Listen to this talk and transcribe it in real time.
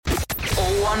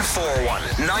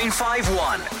0141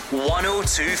 951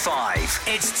 1025.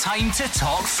 It's time to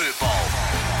talk football.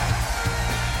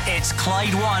 It's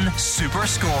Clyde One Super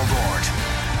Scoreboard.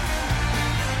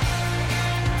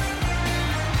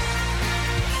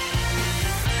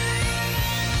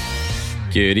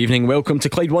 Good evening, welcome to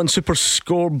Clyde One Super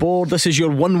Scoreboard. This is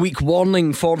your 1 week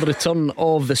warning for the return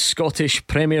of the Scottish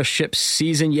Premiership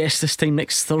season. Yes, this time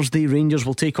next Thursday, Rangers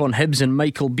will take on Hibs in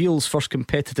Michael Beale's first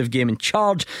competitive game in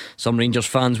charge. Some Rangers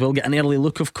fans will get an early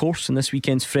look, of course, in this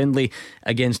weekend's friendly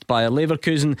against Bayer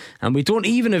Leverkusen. And we don't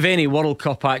even have any World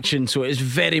Cup action, so it is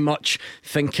very much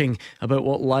thinking about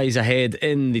what lies ahead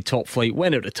in the top flight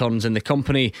when it returns, in the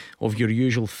company of your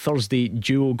usual Thursday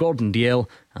duo, Gordon Dalziel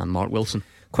and Mark Wilson.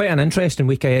 Quite an interesting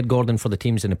week ahead, Gordon, for the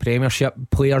teams in the Premiership.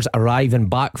 Players arriving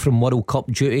back from World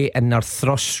Cup duty and they're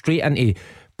thrust straight into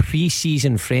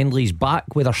pre-season friendlies,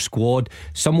 back with their squad.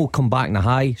 Some will come back in a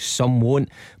high, some won't,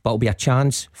 but it'll be a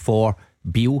chance for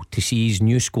Beale to see his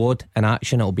new squad in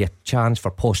action. It'll be a chance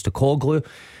for Postecoglou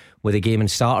with a game on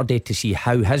Saturday to see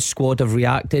how his squad have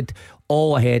reacted.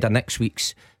 All ahead of next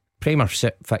week's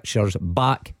Premiership fixtures.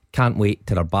 Back, can't wait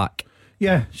till they're back.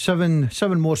 Yeah, seven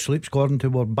more sleeps, Gordon, till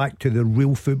we're back to the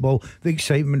real football, the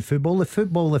excitement football, the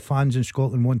football the fans in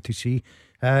Scotland want to see.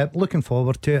 Looking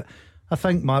forward to it. I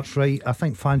think Mark's right. I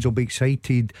think fans will be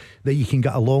excited that you can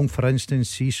get along, for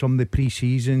instance, see some of the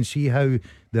pre-season, see how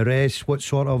the rest, what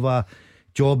sort of a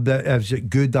job that is it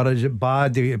good or is it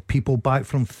bad, people back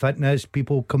from fitness,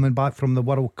 people coming back from the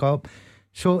World Cup.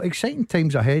 So exciting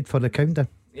times ahead for the countdown.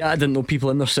 Yeah, I didn't know people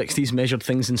in their 60s measured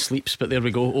things in sleeps, but there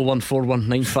we go. 0141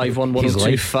 951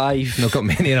 1025. Not got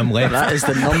many of them left. That is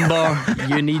the number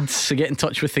you need. So get in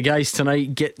touch with the guys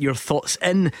tonight, get your thoughts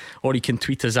in, or you can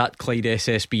tweet us at Clyde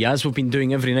SSB, as we've been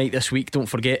doing every night this week. Don't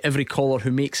forget, every caller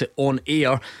who makes it on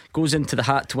air goes into the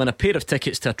hat to win a pair of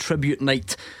tickets to a tribute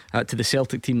night to the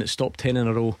Celtic team that stopped 10 in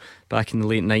a row back in the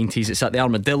late 90s. It's at the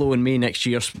Armadillo in May next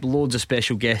year. Loads of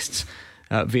special guests,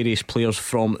 various players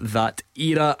from that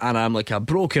era. And I'm like a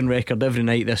broken record every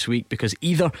night this week, because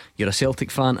either you're a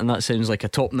Celtic fan and that sounds like a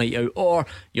top night out, or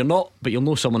you're not, but you'll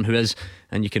know someone who is,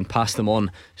 and you can pass them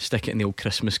on, stick it in the old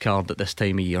Christmas card at this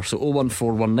time of year. So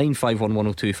 0141 951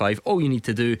 1025. All you need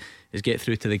to do is get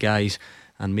through to the guys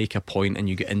and make a point, and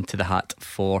you get into the hat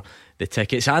for the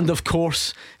tickets. And of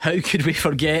course, how could we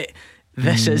forget,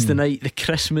 this is the night, the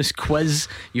Christmas quiz.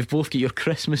 You've both got your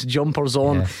Christmas jumpers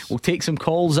on. Yes. We'll take some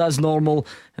calls as normal,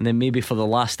 and then maybe for the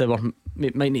last hour,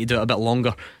 might need to do it a bit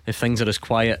longer if things are as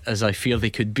quiet as I fear they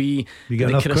could be. You got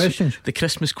enough questions? The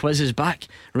Christmas quiz is back.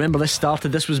 Remember,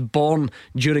 this was born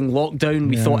during lockdown.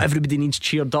 We thought everybody needs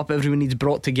cheered up, everyone needs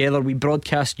brought together. We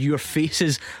broadcast your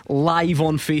faces live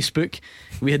on Facebook.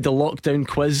 We had the lockdown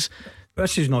quiz.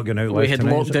 This is not going out. We had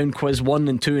tonight, lockdown quiz 1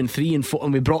 and 2 and 3 and 4,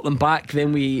 and we brought them back.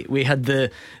 Then we had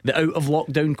the out of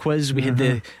lockdown quiz. We had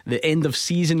the end of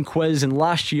season quiz, and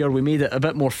last year we made it a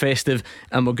bit more festive,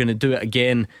 and we're going to do it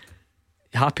again.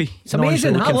 Happy? It's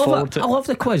amazing. I love it. I love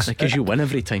the quiz because you win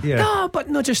every time. Yeah. No, but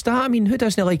not just that. I mean, who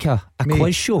doesn't like a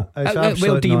quiz show?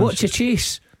 Well, do you watch a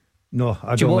chase? No,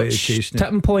 I don't like chasing.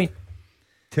 Tipping point.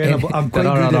 Tenable. I'm quite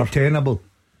good at Tenable.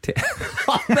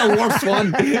 The worst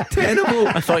one. Tenable.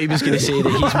 I thought he was going to say that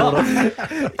he's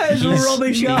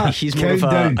more of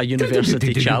a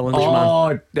university challenge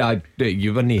man.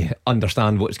 You wouldn't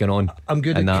understand what's going on. I'm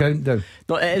good at countdown.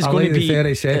 No, it is going to be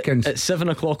 30 seconds at 7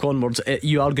 o'clock onwards.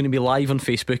 You are going to be live on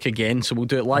Facebook again, so we'll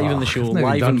do it live on the show,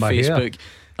 live on Facebook.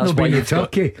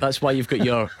 That's why you've got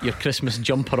your Christmas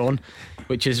jumper on,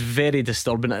 which is very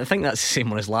disturbing. I think that's the same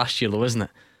one as last year though, isn't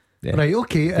it? Yeah. Right,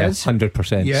 okay, it is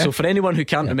 100%. Yeah. So for anyone who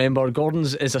can't remember,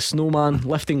 Gordon's is a snowman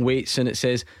lifting weights, and it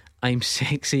says, "I'm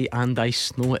sexy and I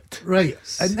snow it." Right,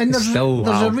 and there's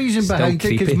a reason behind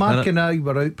it, because Mark and I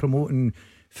were out promoting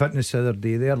fitness the other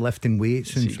day. They're lifting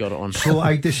weights, and so you got it on. So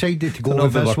I decided to go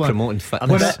with this one. Promoting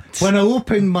fitness. When I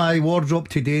opened my wardrobe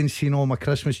today and seen all my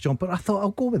Christmas jumper, I thought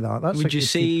I'll go with that. Would you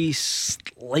say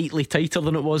slightly tighter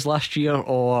than it was last year,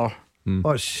 or?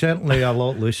 Oh, it's certainly a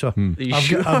lot looser.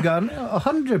 I've got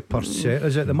 100%.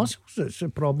 Is it the muscles that's the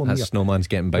problem? That snowman's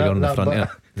getting bigger on the front of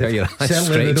it.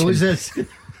 Certainly the noses.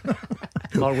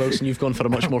 Mark Wilson, you've gone for a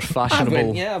much more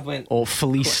fashionable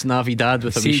Feliz Navidad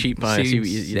with a wee sheep. I see what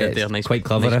you did there. Nice, quite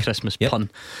clever. Nice Christmas pun.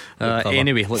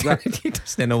 Anyway, look, he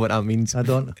doesn't know what that means. I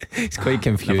don't. It's quite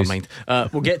confused. Never mind.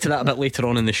 We'll get to that a bit later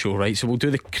on in the show, right? So we'll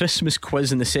do the Christmas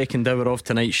quiz in the second hour of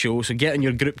tonight's show. So get in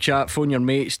your group chat, phone your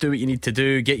mates, do what you need to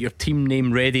do, get your team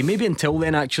name ready. Maybe until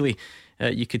then, actually,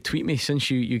 you could tweet me, since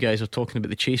you guys are talking about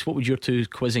the chase. What would your two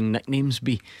quizzing nicknames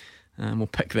be? and we'll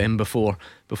pick them before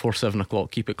 7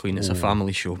 o'clock. Keep it clean, it's a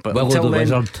family show. But Well, until the then,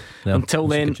 wizard. Yeah, until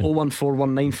then, that's a good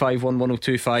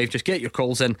 01419511025. Just get your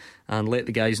calls in and let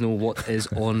the guys know what is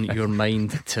on your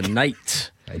mind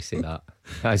tonight. I say that.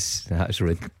 That's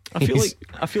rude. I feel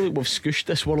like we've scooshed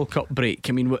this World Cup break.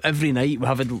 I mean, every night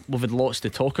we've had lots to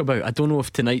talk about. I don't know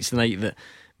if tonight's the night that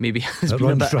maybe has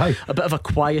been a bit of a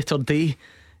quieter day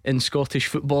in Scottish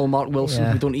football. Mark Wilson,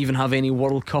 Yeah. we don't even have any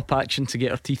World Cup action to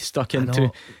get our teeth stuck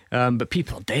into. But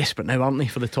people are desperate now, aren't they,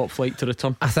 for the top flight to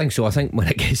return? I think so. I think when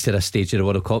it gets to this stage of the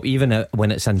World Cup, even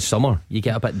when it's in summer, you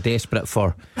get a bit desperate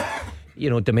for,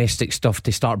 domestic stuff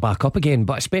to start back up again.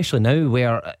 But especially now,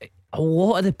 where a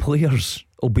lot of the players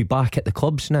will be back at the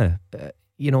clubs now.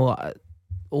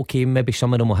 Okay, maybe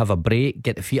some of them will have a break,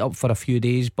 get the feet up for a few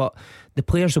days, but the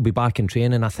players will be back in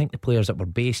training. I think the players that were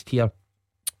based here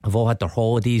have all had their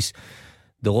holidays.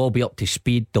 They'll all be up to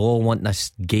speed. They'll all want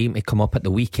this game to come up at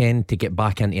the weekend to get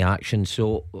back into action.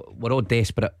 So we're all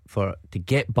desperate to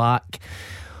get back.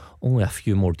 Only a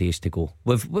few more days to go.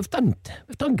 We've done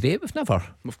great. We've never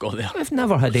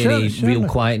had any real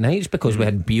quiet nights, because we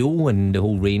had Beale and the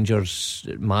whole Rangers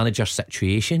manager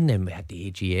situation, and we had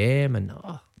the AGM, and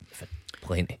we've had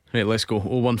plenty. Right, let's go.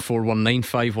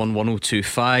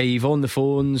 01419511025 on the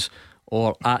phones,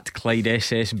 or at Clyde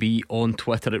SSB on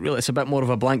Twitter. It's a bit more of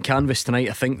a blank canvas tonight.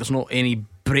 I think there's not any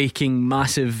breaking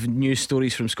massive news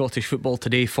stories from Scottish football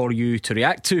today for you to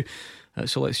react to.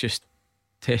 So let's just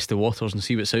test the waters and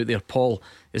see what's out there. Paul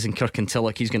is in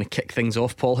Kirkintilloch. He's going to kick things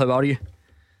off. Paul, how are you?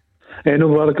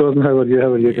 No bother, Gordon. How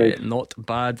are you guys? Not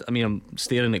bad. I mean, I'm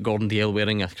staring at Gordon Dale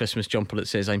wearing a Christmas jumper that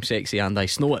says I'm sexy and I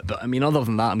snow it. But I mean, other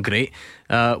than that, I'm great.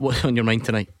 What's on your mind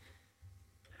tonight?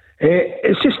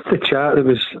 It's just the chat that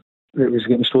was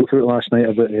getting spoken about last night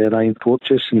about Ryan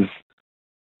Porteous, and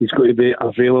he's got to be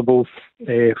available for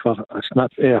a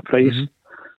price. Mm-hmm.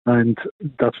 And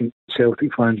different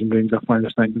Celtic fans and Rangers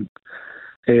fans thinking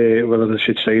whether they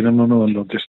should sign him or not, and they'll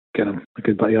just get him a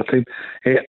good bit of airtime.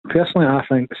 Personally, I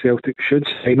think Celtic should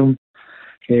sign him,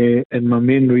 and my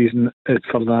main reason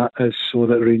for that is so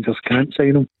that Rangers can't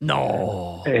sign him.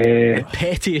 No, the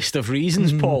pettiest of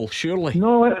reasons, Paul, surely.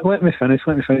 No, let me finish.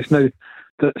 Now,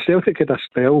 the Celtic had a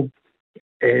spell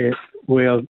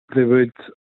where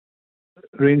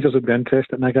Rangers would be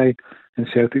interested in a guy, and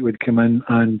Celtic would come in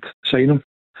and sign him.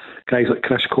 Guys like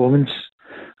Chris Commons,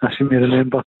 I seem to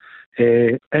remember.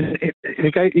 And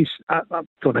the guy, I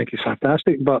don't think he's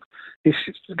fantastic, but he's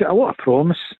got a lot of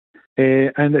promise.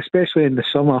 And especially in the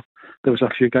summer, there was a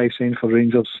few guys signed for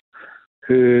Rangers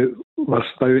who were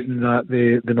spouting that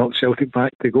they knocked Celtic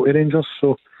back to go to Rangers.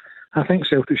 So I think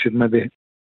Celtic should maybe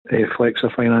flex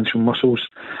their financial muscles.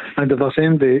 And if there's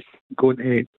anybody going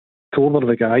to tover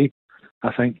the guy,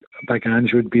 I think Big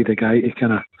Ange would be the guy to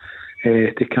kind of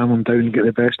to calm him down and get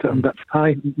the best of him. But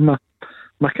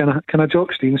my kind of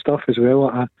Jock Stein stuff as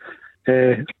well.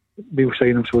 We'll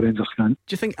sign him so Rangers can't.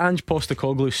 Do you think Ange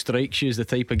Postecoglou strikes you as the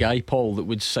type of guy, Paul, that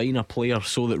would sign a player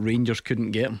so that Rangers couldn't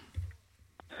get him?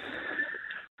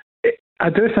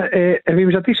 I do think if he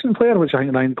was a decent player, which I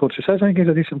think Ryan Porteous is, I think he's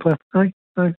a decent player. Aye.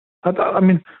 I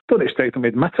mean, don't expect him to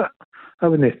admit it. I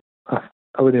wouldn't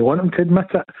want him to admit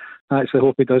it. I actually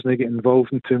hope he doesn't get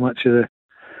involved in too much of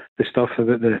the stuff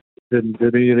about the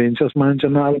new Rangers manager.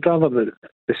 No, I would rather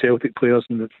the Celtic players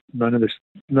and nobody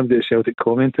at Celtic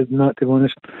commented on that, to be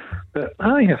honest. But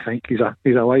I think he's a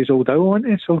wise old owl, isn't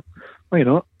he? So why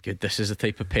not? Good. This is the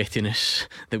type of pettiness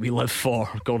that we live for.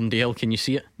 Gordon Dale, can you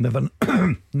see it? Never in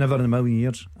a million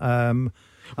years. The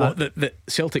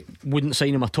Celtic wouldn't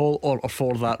sign him at all, or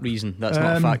for that reason? That's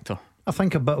not a factor. I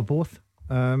think a bit of both.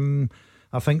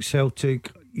 I think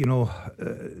Celtic,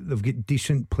 they've got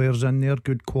decent players in there,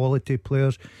 good quality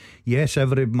players. Yes,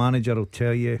 every manager will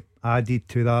tell you, added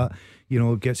to that,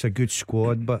 gets a good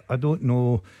squad. But I don't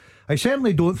know. I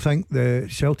certainly don't think the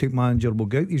Celtic manager will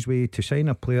go out his way to sign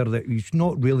a player that he's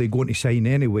not really going to sign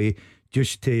anyway,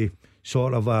 just to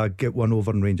sort of get one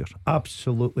over in Rangers.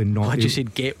 Absolutely not. Glad you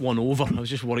said get one over. I was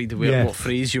just worried about what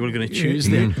phrase you were going to choose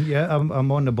there. Yeah,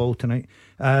 I'm on the ball tonight.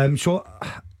 So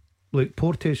look,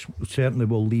 Porteous certainly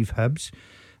will leave Hibs.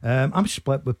 I'm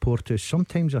split with Porteous.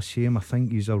 Sometimes I see him, I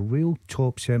think he's a real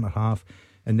top centre half,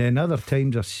 and then other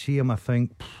times I see him, I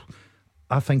think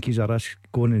he's a risk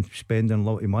going and spending a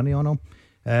lot of money on him.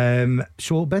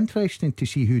 So it'll be interesting to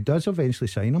see who does eventually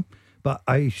sign him. But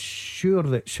I'm sure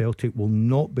that Celtic will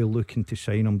not be looking to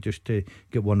sign him just to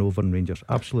get one over in Rangers.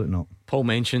 Absolutely not. Paul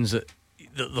mentions that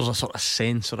there's a sort of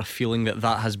sense or a feeling that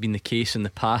has been the case in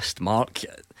the past. Mark,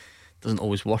 it doesn't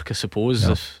always work, I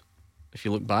suppose, if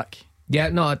you look back. Yeah,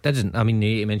 no, it doesn't. I mean,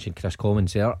 you mentioned Chris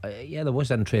Commons there. There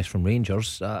was interest from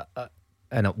Rangers.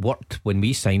 and it worked when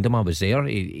we signed him. I was there.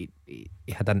 He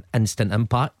had an instant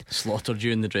impact. Slaughtered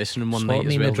you in the dressing room one Slaughtered night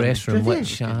me as well. in the dressing room, Did he?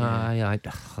 which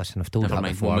listen, I've told Never that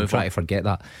mind, before. we'll I'm move trying on. to forget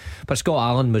that. But Scott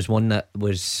Allen was one that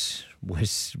was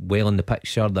well in the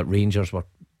picture. That Rangers were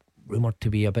rumoured to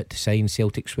be about to sign.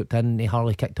 Celtic swooped in. They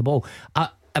hardly kicked the ball.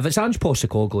 If it's Ange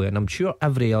Postecoglou, and I'm sure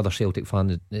every other Celtic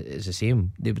fan is the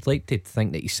same, they would like to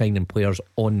think that he's signing players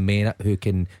on merit who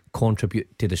can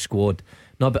contribute to the squad,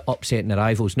 not about upsetting the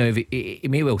rivals. Now, if he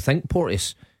may well think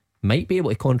Porteous might be able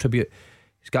to contribute.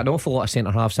 He's got an awful lot of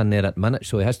centre halves in there at the minute,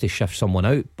 so he has to shift someone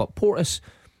out. But Porteous,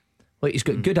 like, he's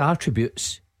got good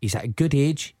attributes. He's at a good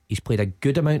age. He's played a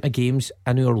good amount of games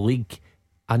in our league,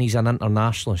 and he's an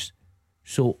internationalist.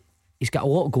 So he's got a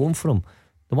lot going for him.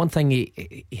 The one thing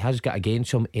he has got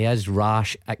against him, he is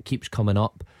rash. It keeps coming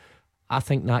up. I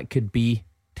think that could be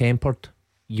tempered.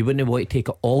 You wouldn't want to take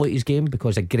it all at his game,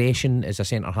 because aggression as a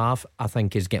centre half, I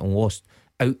think, is getting lost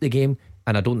out the game,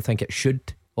 and I don't think it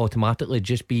should automatically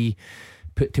just be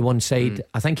put to one side.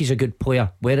 I think he's a good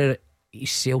player. Whether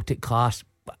he's Celtic class,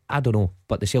 I don't know,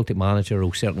 but the Celtic manager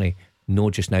will certainly know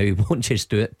just now. He won't just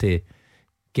do it to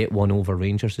get one over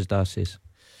Rangers, as Daz says.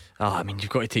 I mean, you've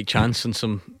got to take chance on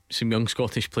some young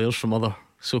Scottish players from other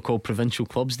so-called provincial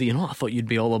clubs. Do you know? I thought you'd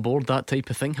be all aboard that type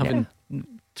of thing, having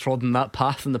trodden that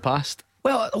path in the past.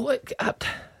 Well, look,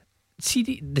 see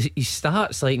his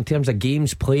stats, like in terms of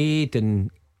games played and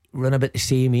run about the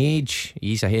same age.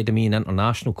 He's ahead of me in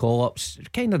international call-ups.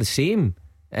 Kind of the same.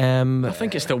 I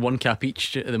think it's still one cap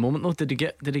each at the moment, though. Did he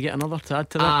get another to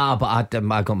add to that? But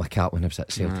I got my cap when I was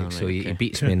at Celtic, right, so he okay.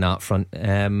 beats me in that front.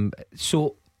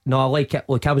 So no, I like it.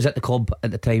 Look, I was at the club at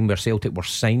the time where Celtic were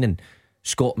signing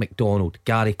Scott McDonald,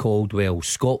 Gary Caldwell,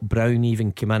 Scott Brown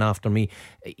even came in after me.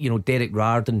 You know, Derek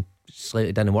Rarden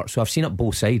slated in and work. So I've seen it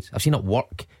both sides. I've seen it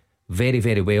work very,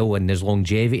 very well, and there's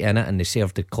longevity in it, and they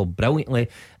served the club brilliantly.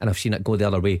 And I've seen it go the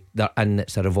other way. They're in,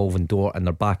 it's a revolving door, and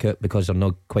they're back out because they're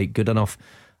not quite good enough.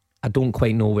 I don't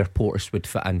quite know where Porteous would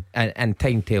fit in, and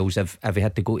time tells. If he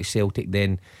had to go to Celtic,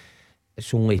 then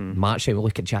it's only match out.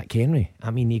 Look at Jack Henry.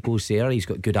 I mean, he goes there, he's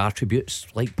got good attributes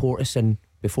like Porteous, and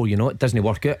before you know it, doesn't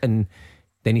work out, and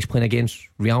then he's playing against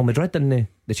Real Madrid in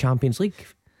the Champions League.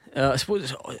 I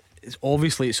suppose it's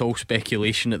obviously it's all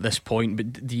speculation at this point,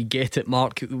 but do you get it,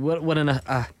 Mark? We're in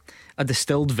a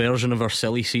distilled version of our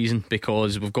silly season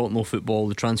because we've got no football.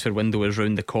 The transfer window is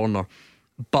round the corner,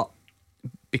 but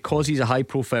because he's a high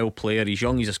profile player, he's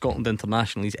young, he's a Scotland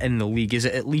international, he's in the league, is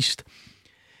it at least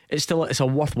it's a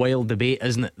worthwhile debate,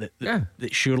 isn't it,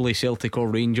 that surely Celtic or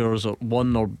Rangers or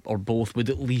one or both would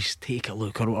at least take a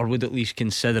look or would at least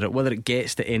consider it. Whether it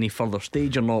gets to any further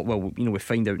stage or not, well, we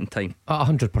find out in time.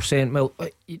 100%. Well,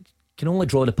 you can only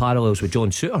draw the parallels with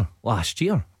John Souttar last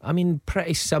year. I mean,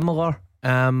 pretty similar.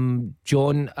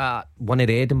 John at one of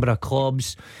the Edinburgh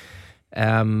clubs,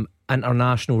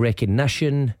 international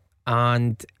recognition,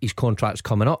 and his contract's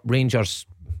coming up. Rangers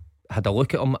had a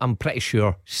look at him. I'm pretty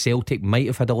sure Celtic might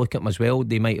have had a look at him as well.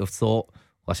 They might have thought,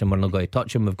 listen, we're not going to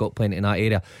touch him, we've got plenty in that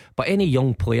area. But any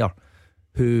young player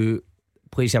who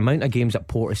plays the amount of games that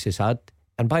Porteous has had,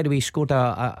 and by the way, he scored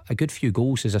a good few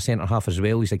goals as a centre half as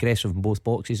well, he's aggressive in both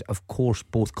boxes. Of course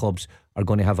both clubs are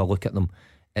going to have a look at them.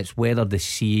 It's whether they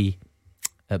see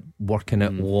it working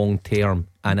out long term,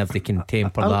 and if they can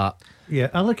temper that. Yeah,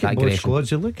 I look at both aggression. squads.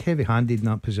 They look heavy-handed in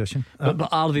that position. But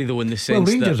are they though, in the Well, sense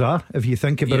Rangers that are, if you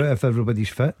think about it, if everybody's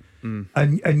fit,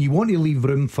 and you want to leave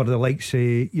room for the likes.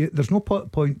 There's no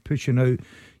point pushing out.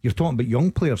 You're talking about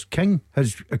young players. King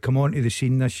has come onto the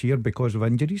scene this year because of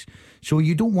injuries, so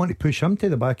you don't want to push him to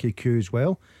the back of the queue as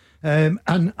well. And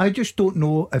I just don't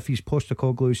know if he's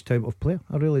Postecoglou's type of player.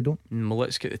 I really don't. Well,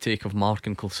 let's get the take of Mark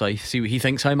and Kilsyth, see what he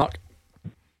thinks. Hi, Mark.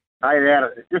 Hi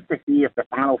there. Just to see if the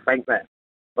panel think that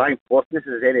Ryan Porteous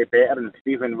is any better than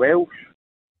Stephen Welsh.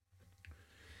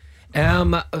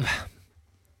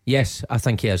 Yes, I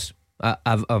think he is.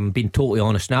 I'm being totally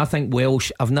honest. Now, I think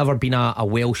Welsh, I've never been a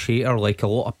Welsh hater like a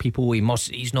lot of people.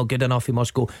 He's not good enough, he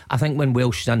must go. I think when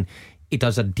Welsh is in, he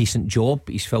does a decent job.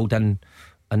 He's filled in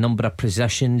a number of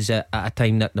positions at a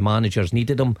time that the managers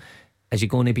needed him. Is he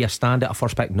going to be a stand at a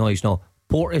first pick? No, he's not.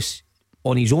 Porteous,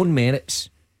 on his own merits,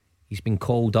 he's been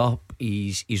called up.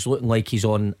 He's looking like he's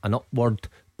on an upward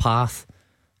path,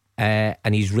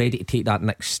 and he's ready to take that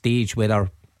next stage. Whether,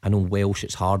 I know Welsh,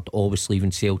 it's hard always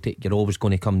leaving Celtic, you're always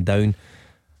going to come down,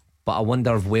 but I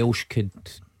wonder if Welsh could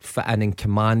fit in and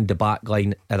command the back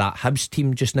line of that Hibs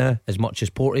team just now as much as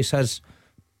Porteous is.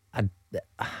 I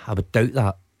would doubt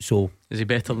that. So is he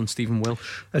better than Stephen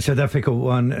Welsh? It's a difficult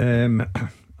one.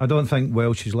 I don't think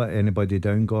Welsh has let anybody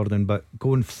down, Gordon, but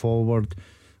going forward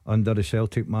under the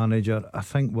Celtic manager, I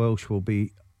think Welsh will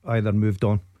be either moved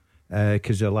on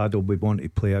because the lad will be wanting to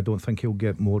play. I don't think he'll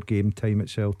get more game time at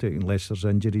Celtic unless there's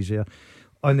injuries there.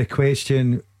 On the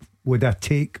question, would I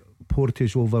take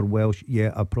Porteous over Welsh?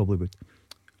 Yeah, I probably would.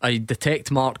 I detect,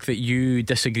 Mark, that you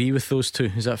disagree with those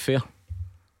two. Is that fair?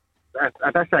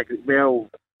 I disagree. Well,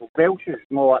 Welsh is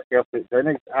more like Celtic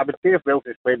than I would say if Welsh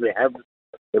is playing with him,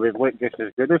 it would look just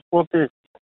as good as Porteous.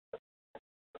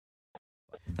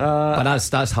 But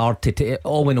that's hard to take.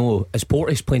 All we know is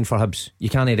Porteous playing for Hibs. You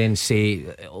can't then say,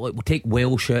 look, we'll take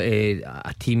Welsh out of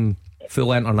a team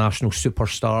full international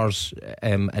superstars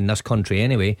in this country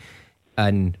anyway,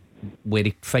 and where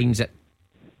he finds it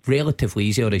relatively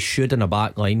easy, or he should, in a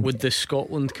back line. Would the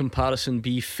Scotland comparison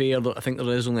be fair? I think there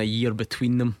is only a year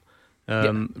between them.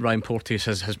 Ryan Porteous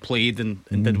has played and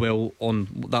did well on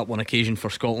that one occasion for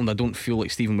Scotland. I don't feel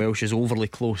like Stephen Welsh is overly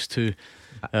close to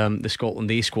the Scotland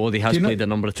A squad. He has played a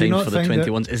number of times for the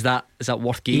 21s. Is that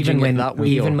worth gauging it that way?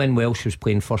 Even when Welsh was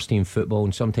playing first team football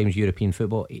and sometimes European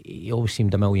football, he always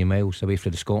seemed a million miles away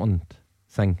from the Scotland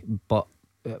thing. But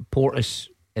Porteous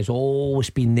has always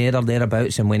been there or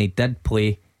thereabouts, and when he did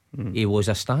play, he was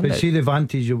a standout. But see the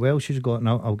advantage that Welsh has got, and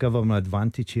I'll give him an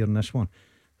advantage here in this one.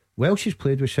 Welsh has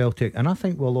played with Celtic, and I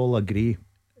think we'll all agree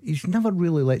he's never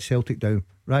really let Celtic down.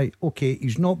 Right, okay,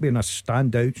 he's not been a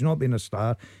standout, he's not been a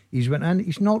star. He's went in,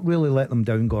 he's not really let them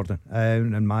down, Gordon,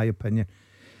 in my opinion.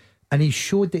 And he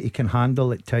showed that he can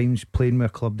handle at times playing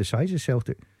with a club the size of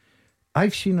Celtic.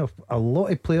 I've seen a lot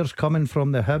of players coming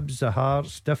from the Hibs, the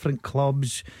Hearts, different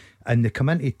clubs, and they come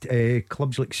into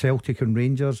clubs like Celtic and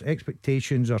Rangers.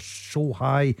 Expectations are so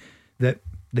high that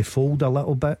they fold a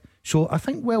little bit. So I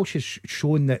think Welsh has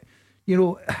shown that, you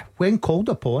know, when called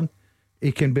upon,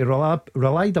 he can be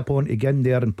relied upon to get in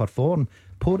there and perform.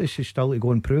 Porteous is still to go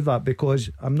and prove that,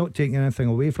 because I'm not taking anything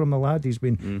away from the lad. He's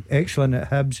been excellent at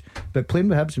Hibs, but playing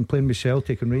with Hibs and playing with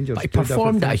Celtic and Rangers, but he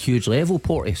performed at a huge level,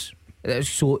 Porteous.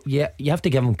 So yeah, you have to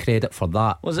give him credit for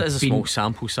that. Well, it is a small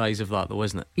sample size of that, though,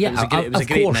 isn't it? Yeah, it was a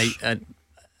great night.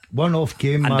 One-off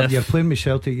game, man. You're playing with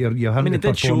Celtic. You're having to perform. It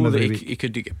did show that he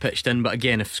could get pitched in, but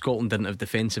again, if Scotland didn't have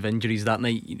defensive injuries that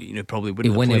night, probably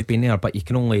wouldn't have been there. But you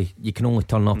can only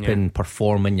turn up and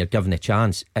perform when you're given a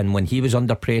chance. And when he was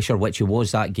under pressure, which he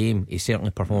was that game, he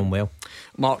certainly performed well.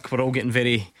 Mark, we're all getting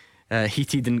very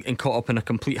heated and caught up in a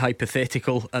complete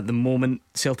hypothetical at the moment.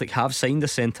 Celtic have signed a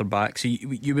centre back, so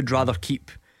you would rather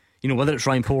keep, whether it's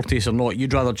Ryan Porteous or not,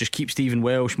 you'd rather just keep Stephen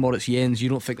Welsh, Moritz Jens. You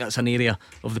don't think that's an area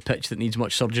of the pitch that needs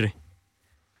much surgery?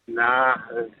 Nah,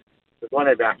 it's going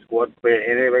to be a squad play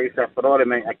anyway. So for all the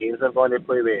amount of games they're going to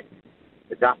play with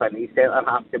the Japanese centre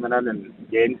half coming in and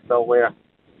Jens still there,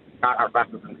 Carter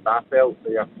Vickers and Starfelt,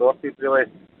 so you're sorted really.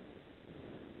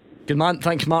 Good man,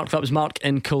 thanks Mark. That was Mark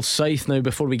in Kilsyth. Now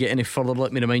before we get any further,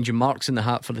 let me remind you, Mark's in the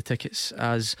hat for the tickets,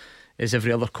 as is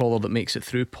every other caller that makes it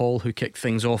through. Paul, who kicked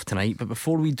things off tonight. But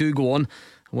before we do go on,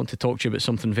 I want to talk to you about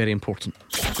something very important.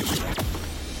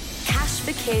 Cash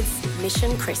for Kids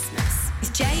Mission Christmas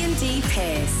with J&D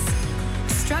Pierce,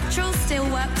 structural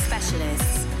steelwork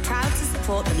specialists, proud to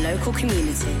support the local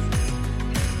community.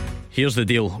 Here's the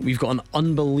deal. We've got an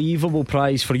unbelievable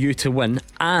prize for you to win,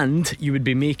 and you would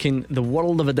be making the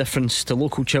world of a difference to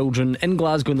local children in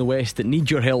Glasgow and the West that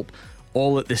need your help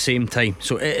all at the same time.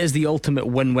 So it is the ultimate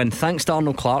win-win. Thanks to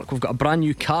Arnold Clark, we've got a brand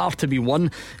new car to be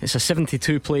won. It's a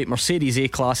 72 plate Mercedes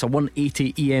A-Class, a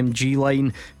 180 EMG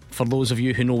line. For those of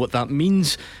you who know what that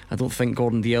means, I don't think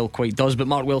Gordon DL quite does, but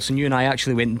Mark Wilson, you and I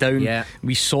actually went down.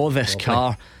 We saw this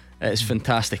car. It's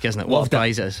fantastic, isn't it? What a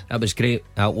prize it is. It was great.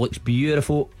 It looks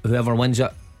beautiful. Whoever wins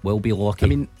it will be lucky. I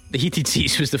mean, the heated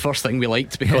seats was the first thing we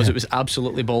liked, because it was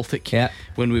absolutely Baltic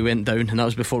when we went down, and that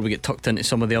was before we get tucked into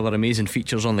some of the other amazing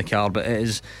features on the car. But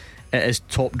it is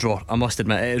top drawer, I must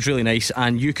admit. It is really nice,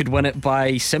 and you could win it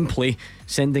by simply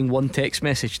sending one text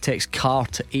message. Text CAR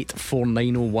to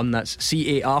 84901. That's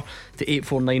CAR to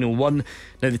 84901.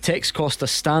 Now the text costs a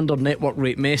standard network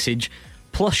rate message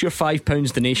plus your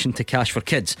 £5 donation to Cash for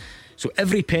Kids. So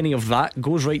every penny of that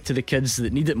goes right to the kids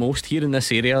that need it most here in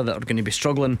this area, that are going to be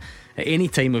struggling at any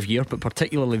time of year, but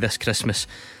particularly this Christmas.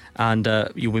 And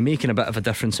you'll be making a bit of a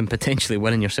difference and potentially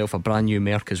winning yourself a brand new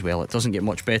Merc as well. It doesn't get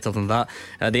much better than that.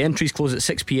 The entries close at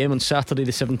 6 PM on Saturday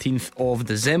the 17th of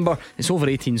December. It's over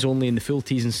 18s only, and the full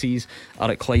T's and C's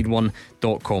are at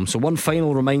Clyde1.com. So one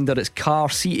final reminder, it's CAR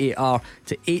CAR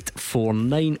to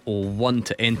 84901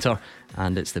 to enter,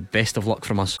 and it's the best of luck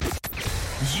from us.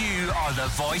 You are the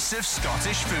voice of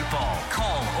Scottish football.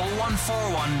 Call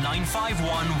 0141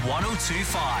 951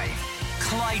 1025.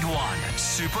 Clyde One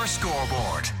Super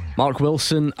Scoreboard. Mark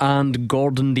Wilson and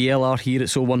Gordon Dalziel are here.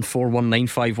 It's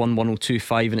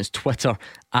 01419511025 and it's Twitter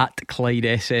at Clyde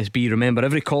SSB. Remember,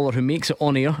 every caller who makes it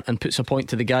on air and puts a point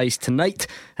to the guys tonight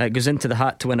goes into the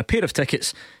hat to win a pair of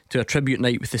tickets to a tribute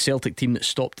night with the Celtic team that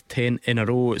stopped 10 in a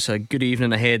row. It's a good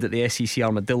evening ahead at the SEC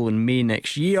Armadillo in May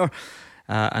next year,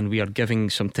 and we are giving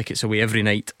some tickets away every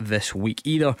night this week,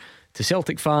 either to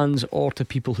Celtic fans or to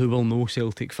people who will know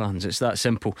Celtic fans. It's that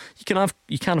simple. You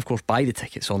can of course buy the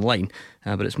tickets online,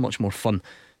 but it's much more fun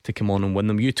to come on and win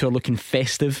them. You two are looking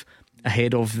festive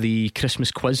ahead of the Christmas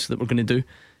quiz that we're going to do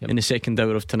in the second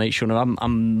hour of tonight's show. Now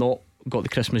I'm not got the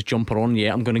Christmas jumper on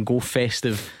yet. I'm going to go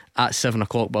festive at 7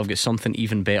 o'clock, but I've got something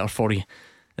even better for you.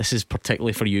 This is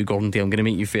particularly for you, Gordon Dale. I'm going to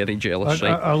make you very jealous.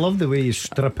 I love the way he's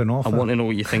stripping off. I want to know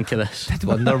what you think of this. I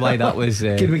wonder why that was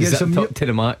Can we get some up to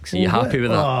the max. Are you happy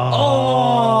with that?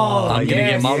 I'm going to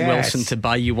get Mark Wilson to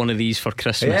buy you one of these for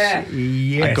Christmas.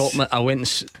 Yes. I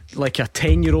went like a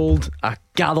 10-year-old. I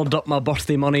gathered up my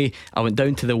birthday money. I went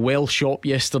down to the Well shop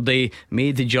yesterday,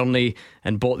 made the journey,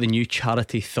 and bought the new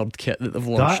charity third kit that they've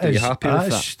launched. Are you happy with that?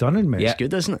 That is stunning, mate. It's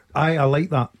good, isn't it? I like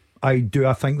that. I do.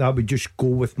 I think that would just go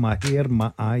with my hair,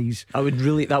 my eyes. That would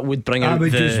bring out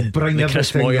just bring the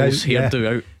Chris Moyles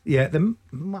hairdo out. Yeah, the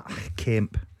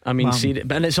Kemp. I mean,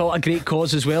 and it's all a great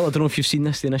cause as well. I don't know if you've seen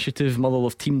this. The initiative Motherwell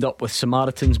have teamed up with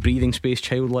Samaritans, Breathing Space,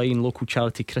 Childline, local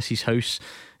charity Chrissy's House.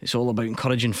 It's all about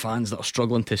encouraging fans that are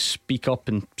struggling to speak up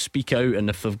and speak out, and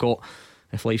if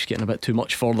life's getting a bit too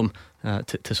much for them,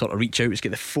 to sort of reach out. It's got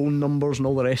the phone numbers and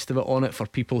all the rest of it on it for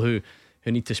people who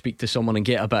need to speak to someone and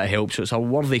get a bit of help. So it's a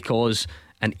worthy cause,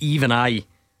 and even I've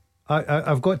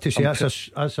got to say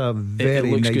that's a very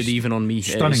it looks nice, good even on me.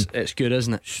 Stunning. It's good,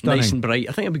 isn't it? Stunning. Nice and bright.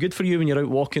 I think it'll be good for you when you're out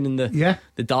walking in the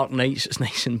dark nights. It's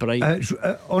nice and bright.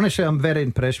 Honestly, I'm very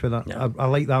impressed with that. I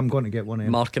like that. I'm going to get one of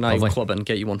them. Mark and I will club in and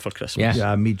get you one for Christmas.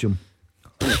 Yeah, medium.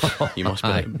 You must be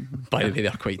right. By the way,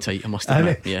 they're quite tight, I must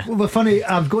admit. Yeah. Well, funny,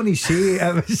 I'm going to say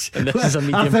it was. And this is a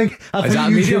medium. I think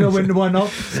you should have went one up.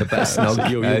 It's a bit snug.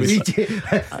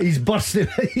 He's bursting.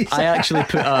 I actually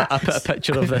put a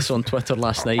picture of this on Twitter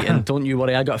last night, and don't you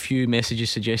worry, I got a few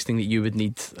messages suggesting that you would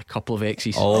need a couple of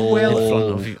X's. Oh, well, in front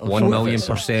of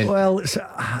 1,000,000%. Well,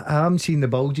 I haven't seen the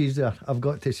bulges there, I've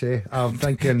got to say. I'm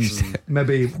thinking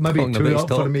maybe two up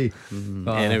for me.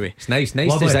 Anyway, it's nice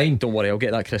Lovely. design. Don't worry, I'll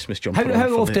get that Christmas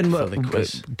jumper. How often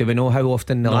do we know how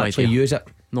often they'll actually use it?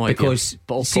 No because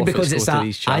idea. Because it's that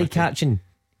eye catching.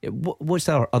 What's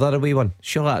there? Are there a wee one?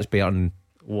 Sure, that's better than.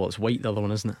 Well, it's white, the other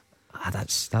one, isn't it?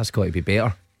 That's got to be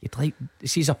better. You'd like,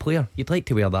 see, as a player, you'd like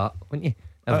to wear that, wouldn't you?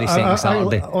 Every second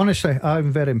Saturday. Honestly,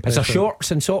 I'm very impressed. Is there shorts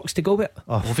and socks to go with?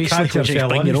 Obviously, just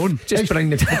bring your own. Just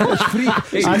bring the It's free.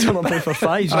 I turn up play for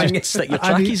five. Just stick your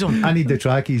trackies on. I need the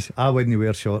trackies. I wouldn't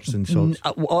wear shorts and socks.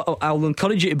 I'll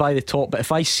encourage you to buy the top, but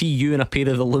if I see you in a pair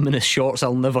of the luminous shorts,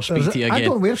 I'll never speak to you again. I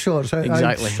don't wear shorts.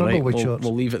 Exactly. I struggle with shorts.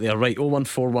 We'll leave it there. Right,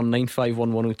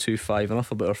 01419511025.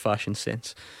 Enough about our fashion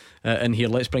sense. In here,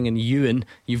 let's bring in Ewan.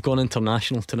 You've gone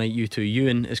international tonight, you two.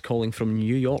 Ewan is calling from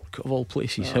New York, of all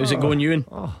places. How's it going, Ewan?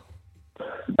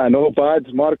 I know,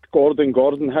 bad. Mark, Gordon,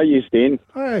 how you staying?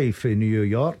 Hi, from New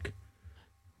York.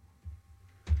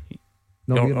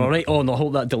 You're alright. Oh no,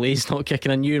 hold that delay's not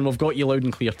kicking in. Ewan, we've got you loud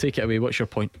and clear. Take it away. What's your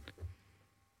point?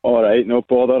 Alright, no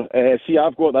bother. See,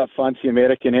 I've got that fancy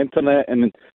American internet,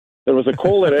 and there was a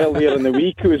caller earlier in the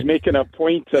week who was making a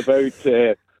point about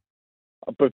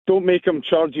but don't make them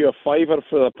charge you $5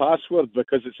 for the password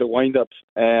because it's a wind-up.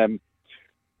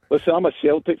 Listen, I'm a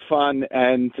Celtic fan,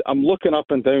 and I'm looking up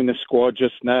and down the squad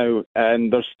just now,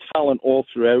 and there's talent all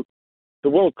throughout. The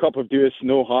World Cup will do us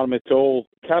no harm at all.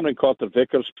 Cameron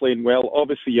Carter-Vickers playing well.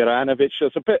 Obviously, Juranovic,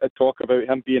 there's a bit of talk about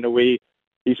him being away.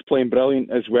 He's playing brilliant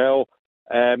as well.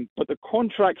 But the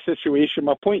contract situation,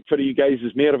 my point for you guys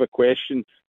is more of a question.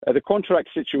 The contract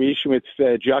situation with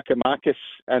Giakoumakis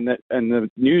and the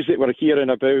news that we're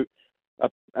hearing about,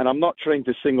 and I'm not trying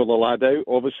to single the lad out.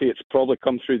 Obviously, it's probably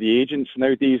come through the agents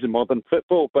nowadays in modern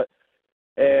football, but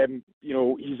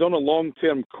he's on a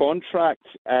long-term contract,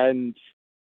 and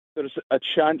there's a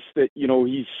chance that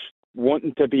he's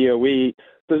wanting to be away.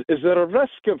 Is there a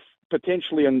risk of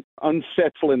potentially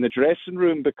unsettling the dressing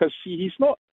room because he's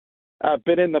not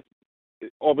been in the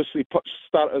obviously part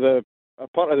of the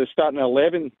starting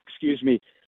 11? Excuse me.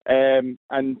 And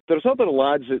there's other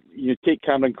lads that take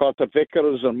Cameron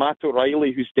Carter-Vickers or Matt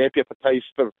O'Reilly, who's deputised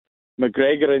for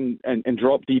McGregor and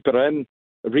drop deeper in.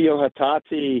 Rio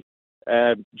Hatate,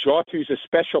 Jota, who's a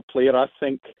special player. I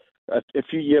think a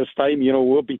few years' time,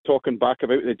 we'll be talking back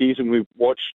about the days when we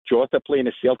watched Jota play in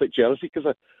a Celtic jersey, because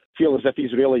I feel as if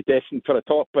he's really destined for a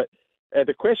top. But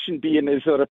the question being, is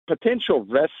there a potential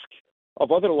risk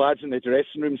of other lads in the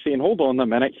dressing room saying, hold on a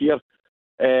minute here,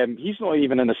 He's not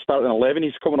even in the starting 11.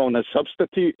 He's coming on as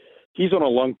substitute. He's on a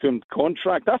long-term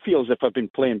contract. I feel as if I've been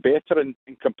playing better, and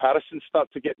comparisons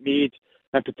start to get made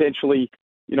and potentially,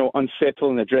 unsettle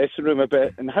in the dressing room a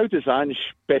bit. And how does Ange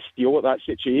best deal with that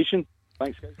situation?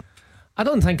 Thanks, guys. I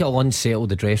don't think it'll unsettle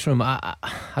the dressing room. I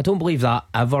don't believe that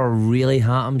ever really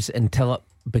happens until it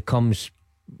becomes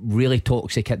really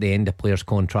toxic at the end of players'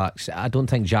 contracts. I don't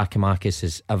think Giakoumakis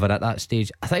is ever at that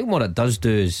stage. I think what it does do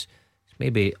is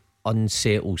maybe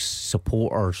unsettle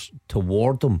supporters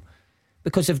toward them,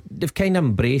 because they've kind of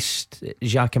embraced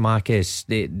Giakoumakis.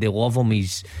 They love him.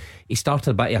 He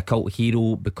started a bit of a cult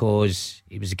hero because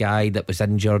he was a guy that was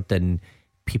injured and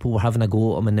people were having a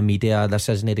go at him in the media. This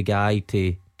isn't the guy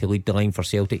to lead the line for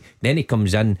Celtic. Then he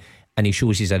comes in and he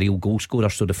shows he's a real goal scorer,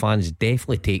 so the fans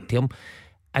definitely take to him.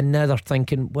 And now they're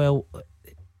thinking, well,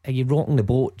 are you rocking the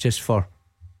boat just for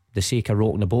the sake of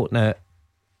rocking the boat? Now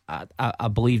I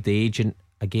believe the agent,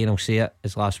 again I'll say it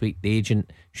as last week, the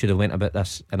agent should have went about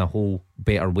this in a whole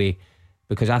better way,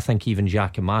 because I think even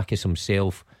Giakoumakis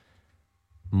himself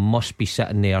must be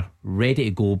sitting there ready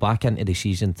to go back into the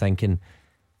season thinking,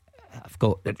 I've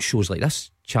got shows like this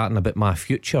chatting about my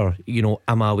future,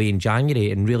 am I away in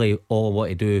January, and really all I want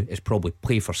to do is probably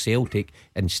play for Celtic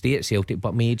and stay at Celtic.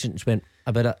 But my agents went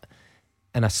about it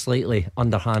in a slightly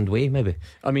underhand way, maybe.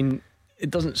 I mean, it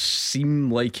doesn't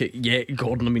seem like it yet,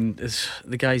 Gordon. I mean, as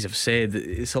the guys have said,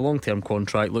 it's a long-term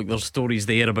contract. Look, there's stories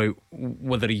there about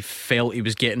whether he felt he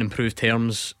was getting improved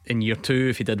terms in year 2,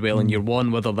 if he did well in year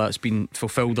 1, whether that's been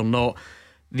fulfilled or not.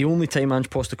 The only time Ange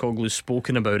Postecoglou's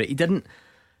spoken about it, he didn't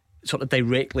sort of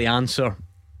directly answer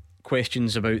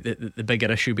questions about the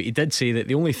bigger issue, but he did say that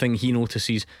the only thing he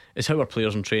notices is how our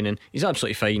players in training. He's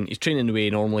absolutely fine, he's training the way he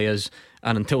normally is,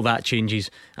 and until that changes,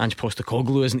 Ange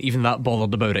Postecoglou isn't even that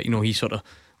bothered about it. He sort of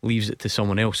leaves it to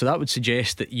someone else. So that would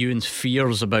suggest that Ewan's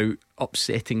fears about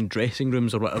upsetting dressing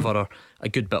rooms or whatever are a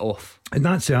good bit off. And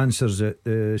that's the answers that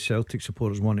the Celtic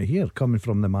supporters want to hear, coming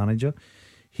from the manager.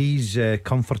 He's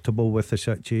comfortable with the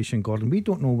situation, Gordon. We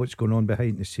don't know what's going on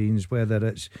behind the scenes, whether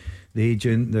it's the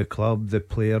agent, the club, the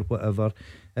player, whatever.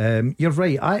 You're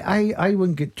right. I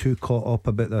wouldn't get too caught up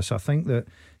about this. I think that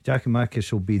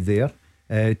Giakoumakis will be there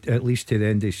at least to the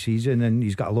end of the season, and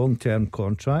he's got a long-term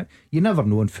contract. You never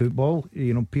know in football.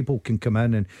 People can come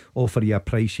in and offer you a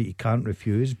price that you can't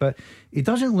refuse, but he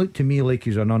doesn't look to me like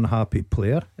he's an unhappy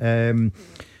player.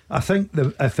 I think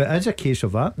if it is a case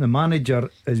of that, the manager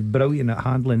is brilliant at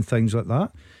handling things like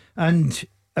that, and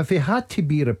if he had to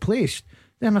be replaced,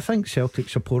 then I think Celtic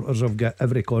supporters have got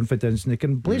every confidence and they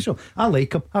can replace him. I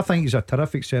like him. I think he's a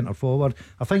terrific centre forward.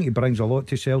 I think he brings a lot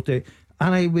to Celtic,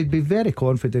 and I would be very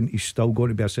confident he's still going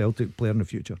to be a Celtic player in the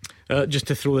future. Just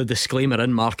to throw the disclaimer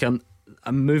in, Mark, I'm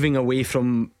moving away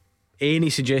from any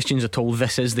suggestions at all.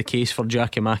 This is the case for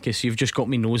Giakoumakis. You've just got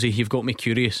me nosy, you've got me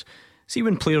curious. See,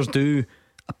 when players do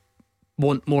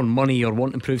want more money or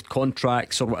want improved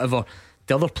contracts or whatever,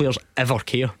 do other players ever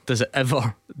care? Does it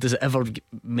ever get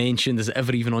mentioned? Is it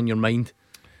ever even on your mind?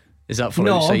 Is that for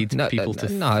outside people to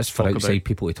No, it's for outside about?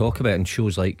 People to talk about, and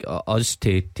shows like us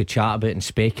to chat about and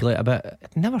speculate about.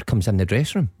 It never comes in the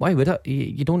dressing room. Why would it?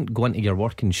 You don't go into your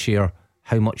work and share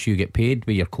how much you get paid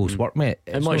with your close workmate.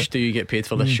 How much do you get paid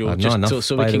for this show? Just enough,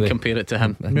 so we can compare it to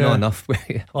him. Not enough.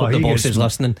 Hope the boss is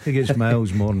listening. He gets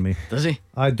miles more than me. Does he?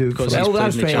 I do. Because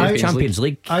that's right. Champions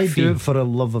League. I do it for the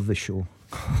love of the show.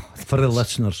 For the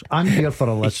listeners. I'm here for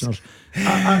the listeners.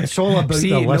 It's all about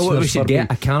the listeners. We should get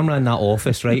a camera in that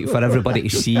office, right, for everybody to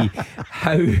see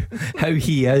how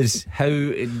he is, how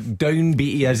downbeat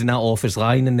he is in that office,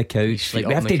 lying in the couch. Like,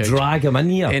 we have to drag him in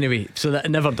here. Anyway, so that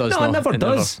it never does. No, it never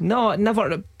does. No, it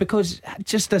never, because it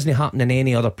just doesn't happen in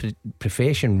any other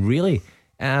profession, really.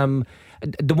 The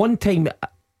one time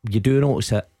you do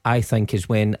notice it, I think, is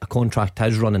when a contract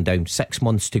is running down, 6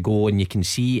 months to go, and you can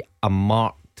see a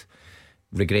marked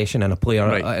regression in a player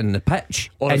in the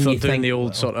pitch, or if they're doing the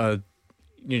old sort of,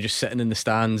 just sitting in the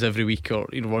stands every week, or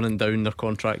running down their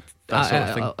contract, that sort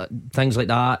of thing. Things like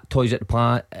that, toys at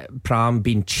the pram,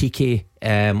 being cheeky,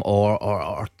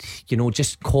 or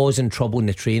just causing trouble in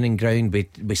the training ground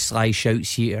with sly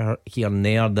shouts here and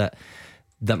there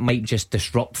that might just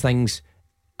disrupt things.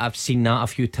 I've seen that a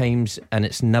few times, and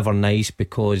it's never nice,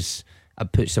 because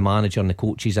it puts the manager and the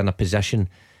coaches in a position.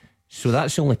 So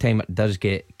that's the only time it does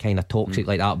get kind of toxic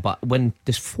like that. But when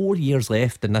there's 4 years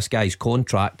left in this guy's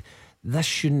contract, this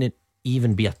shouldn't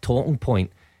even be a talking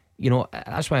point.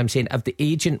 That's why I'm saying, if the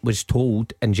agent was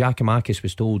told, and Giakoumakis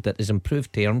was told, that there's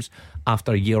improved terms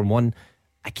after year 1,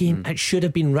 again, it should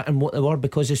have been written what they were,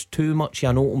 because there's too much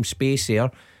an open space there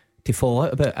to fall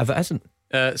out about if it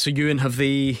isn't. So Ewan, have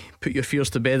they put your fears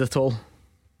to bed at all?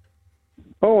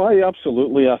 Oh, aye,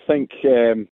 absolutely. I think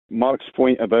Mark's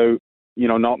point about,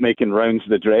 not making rounds of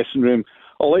the dressing room,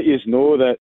 I'll let you know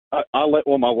that I let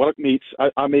all my workmates,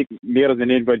 I make more than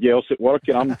anybody else at work,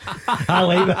 and I'm I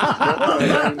like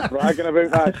that. bragging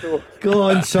about that. So Go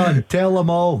on, son, tell them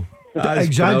all.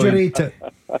 Exaggerate it.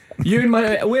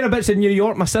 Whereabouts in New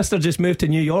York? My sister just moved to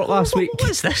New York last week. What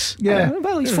is this? Yeah.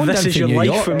 Well, he's phoned This in is to your New life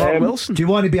York. with Mark Wilson. Do you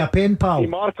want to be a pen pal? Hey,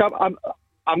 Mark, I'm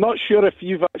not sure if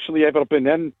you've actually ever been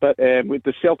in, but with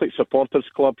the Celtic Supporters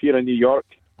Club here in New York.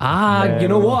 You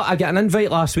know what? I got an invite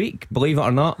last week, believe it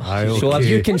or not. Aye, So if okay.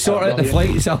 you can sort out the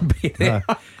flights, I'll be there.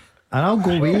 And I'll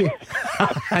go with you.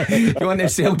 You want the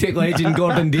Celtic legend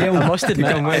Gordon Dale? I must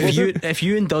admit, if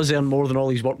Ewan does earn more than all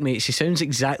his workmates, he sounds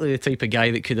exactly the type of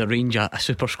guy that could arrange a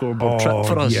super scoreboard trip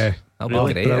for us. Yeah. That'll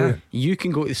be great, brilliant. yeah. You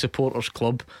can go to the supporters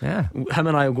club. Yeah. Him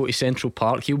and I will go to Central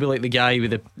Park. He'll be like the guy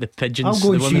with the pigeons. I'll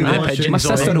go the and women see with the Ross. pigeons. My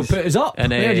sister on will it. put us up.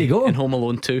 And, there you go. In Home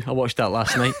Alone 2. I watched that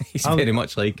last night. He's very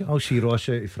much like it. I'll see Ross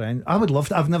out of Friends. I would love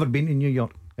to. I've never been to New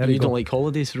York. There You you don't go. like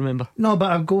holidays, remember? No, but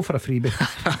I'll go for a freebie.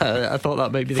 I thought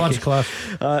that might be the First case. class.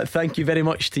 Thank you very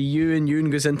much to Ewan. Ewan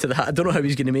goes into the I don't know how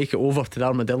he's going to make it over to the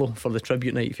Armadillo for the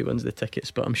tribute night if he wins the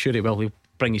tickets, but I'm sure he will. He'll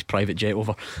bring his private jet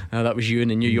over. That was Ewan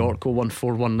in New York.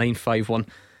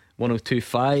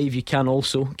 01419511025. You can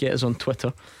also get us on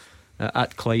Twitter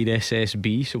at Clyde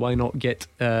SSB, so why not get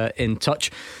in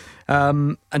touch.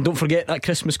 And don't forget that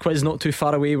Christmas quiz not too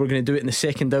far away. We're going to do it in the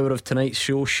second hour of tonight's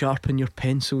show. Sharpen your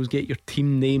pencils, get your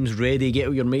team names ready, get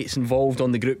all your mates involved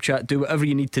on the group chat, do whatever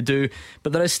you need to do.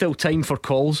 But there is still time for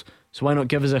calls, so why not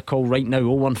give us a call right now?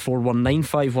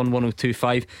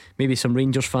 01419511025. Maybe some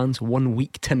Rangers fans 1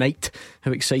 week tonight.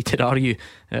 How excited are you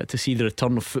to see the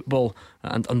return of football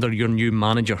and under your new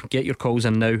manager? Get your calls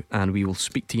in now and we will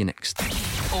speak to you next.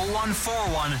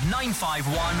 0141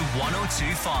 951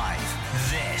 1025.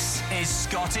 This is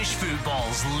Scottish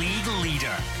football's league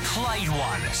leader, Clyde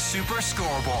One Super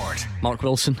Scoreboard. Mark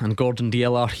Wilson and Gordon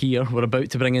Dale are here. We're about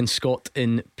to bring in Scott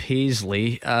in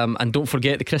Paisley, and don't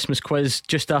forget the Christmas quiz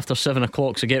just after 7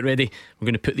 o'clock, so get ready. We're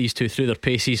going to put these two through their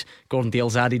paces. Gordon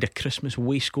Dale's added a Christmas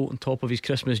waistcoat on top of his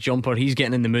Christmas jumper. He's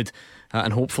getting in the mood,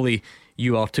 and hopefully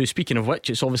you are too. Speaking of which,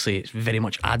 it's very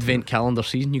much advent calendar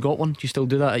season. You got one? Do you still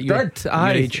do that at your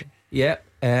age? Yeah.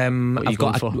 I've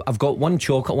got one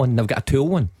chocolate one and I've got a tool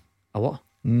one. A what?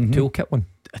 Toolkit one.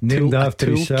 Named after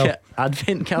tool himself. kit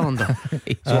advent calendar.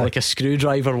 So like a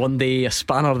screwdriver one day, a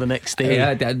spanner the next day.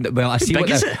 Yeah, well, I see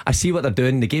what they're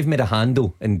doing. They gave me the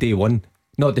handle in day one.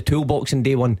 No, the toolbox in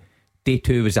day one. Day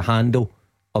two was a handle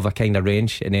of a kind of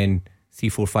range, and then 3,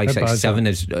 4, 5, 6, 7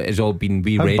 is all been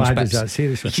rearranged. How bad bits. is that?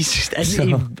 Seriously. He's just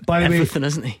by the way, everything,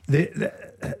 isn't he?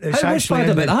 It's How much bad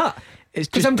about that? It's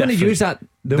Because just I'm going to different. use that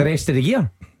the rest of the year.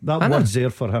 That word's there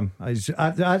for him.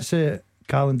 That's a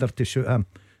calendar to suit him.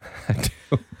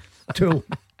 Tool.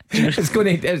 It's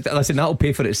going to listen. That'll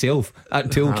pay for itself. That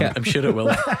toolkit. I'm sure it will.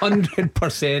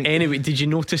 100%. Anyway, did you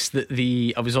notice that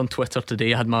I was on Twitter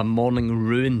today? I had my morning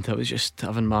ruined. I was just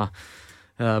having my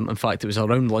in fact, it was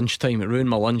around lunchtime. It ruined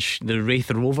my lunch. The Wraith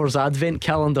Rovers advent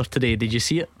calendar today. Did you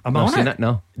see it? I'm Not on seen it. it.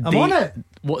 No. I'm on it.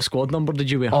 What squad number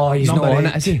did you wear? Oh, he's Number not on 8.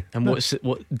 it, is he? And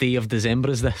what day of December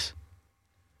is this?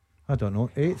 I don't know,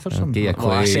 8th or something. Yeah,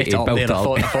 Well, I set it up built there. it I up.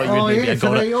 thought you Oh, would maybe have 8th,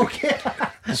 got right, it. okay.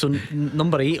 So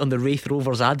number 8 on the Wraith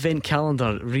Rovers advent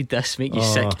calendar. Read this, make you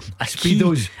sick.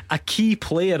 Speedos. A key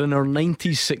player in our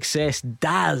 90s success,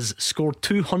 Daz, scored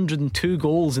 202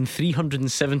 goals in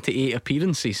 378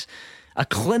 appearances. A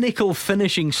clinical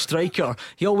finishing striker.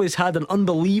 He always had an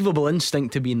unbelievable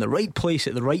instinct to be in the right place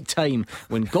at the right time.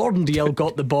 When Gordon Dale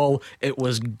got the ball, it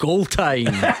was goal time.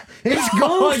 It's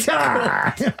goal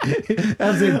time.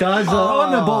 As the Daz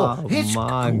on the ball. It's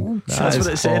man, That's what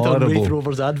it said on Wraith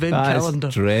Rovers advent calendar.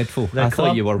 That's dreadful. The I club,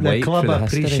 thought you were the white club for the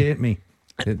history. appreciate me.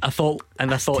 I thought, do you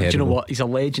know terrible. what? He's a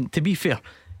legend. To be fair,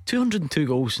 202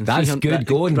 goals and That's 300 good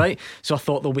going. right? So I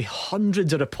thought there'll be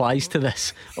hundreds of replies to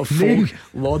this of folk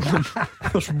lauding him.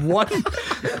 There's one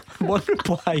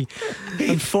reply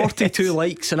and 42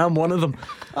 likes, and I'm one of them.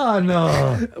 Oh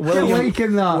no, you're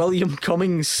liking that. William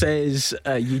Cummings says,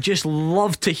 you just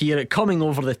love to hear it coming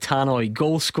over the tannoy.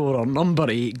 Goal scorer number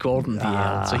 8, Gordon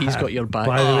Dale. So he's got your back.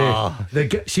 By the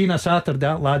way, seen a Saturday,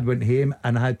 that lad went home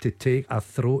and had to take a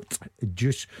throat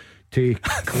juice to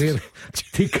clear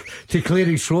to clear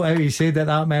his throat out. He said it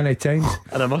that many times.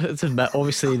 And I must admit,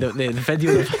 obviously the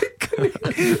video of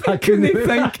I couldn't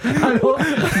think. I know.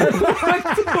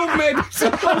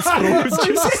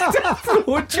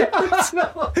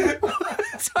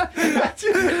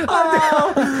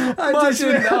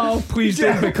 Imagine, please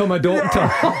don't become a doctor.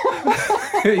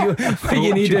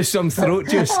 You need is some throat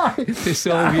juice to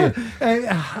solve you.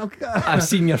 I've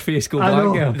seen your face go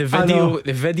blank here.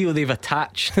 The video they've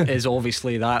attached is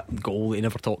obviously that goal that he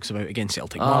never talks about against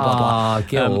Celtic. Blah, blah, blah.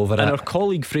 Get over and it. our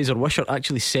colleague Fraser Wishart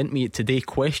actually sent me it today,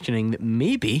 questioning that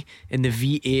maybe in the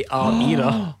VAR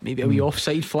era, maybe a wee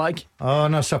offside flag. Oh,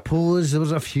 and I suppose there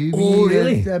was a few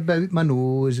really? about my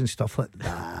nose and stuff like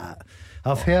that.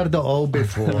 I've heard it all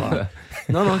before.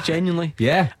 No, genuinely.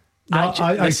 Yeah. I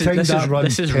timed that run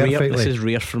this is perfectly. rare. This is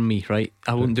rare from me, right?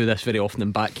 I won't do this very often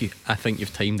and back you. I think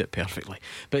you've timed it perfectly,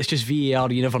 but it's just VAR.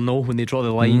 You never know when they draw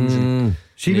the lines.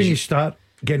 See, when you start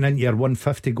getting into your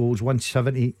 150 goals,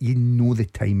 170, you know the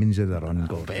timings of the run.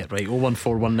 Bet, right.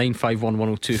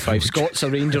 01419511025. Scott's a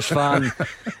Rangers fan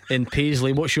in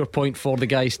Paisley. What's your point for the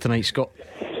guys tonight, Scott?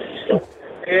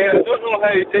 I don't know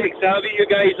how tech savvy you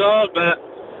guys are, but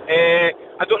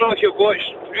I don't know if you've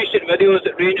watched recent videos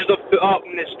that Rangers have put up,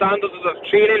 and the standards of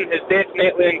training has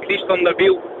definitely increased under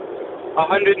Beale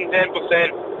 110%.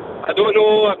 I don't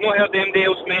know, I've not heard anybody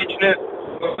else mention it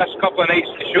the last couple of nights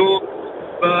of the show,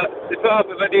 but they put up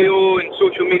a video in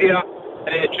social media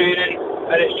training,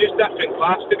 and it's just different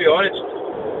class, to be honest.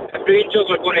 If Rangers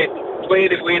are going to play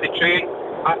the way they train,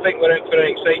 I think we're in for an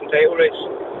exciting title race.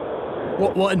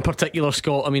 What in particular,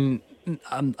 Scott? I mean,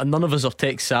 none of us are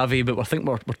tech savvy, but I think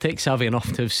we're tech savvy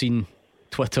enough to have seen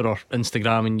Twitter or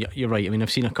Instagram, and you're right. I mean,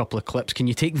 I've seen a couple of clips. Can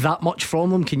you take that much from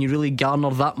them? Can you really garner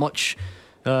that much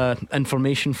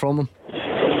information from them?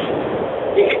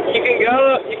 You can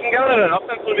gather enough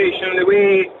information. The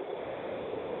way,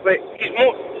 like, he's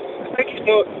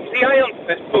the Iron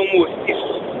Fist almost.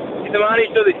 He's the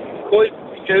manager that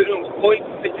constantly shouting him,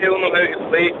 constantly telling him how to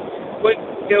play,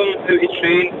 constantly telling him how to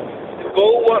train. The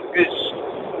ball work is,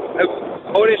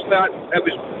 honestly,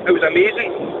 it was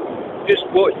amazing. Just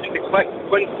watching the click,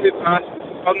 1-2 pass,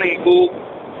 turning goal.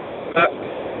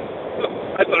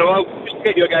 I don't know, I'll just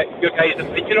get your guys'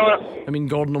 opinion on it. I mean,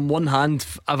 Gordon, on one hand,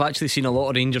 I've actually seen a lot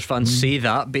of Rangers fans say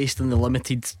that based on the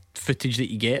limited footage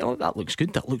that you get. Oh, that looks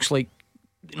good. That looks like,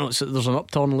 there's an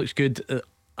upturn, looks good.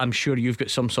 I'm sure you've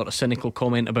got some sort of cynical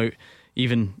comment about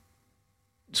even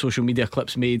social media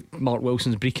clips made Mark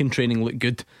Wilson's Brecon training look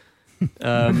good.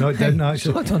 No, it didn't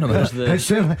actually. I don't know about it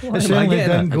certainly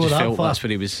didn't go that far. That's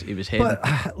where he was heading.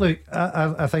 But look,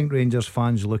 I think Rangers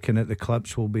fans looking at the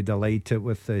clips will be delighted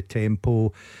with the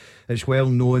tempo. It's well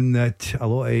known that a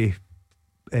lot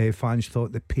of fans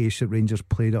thought the pace that Rangers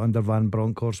played it under Van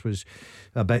Bronckhorst was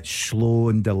a bit slow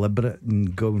and deliberate,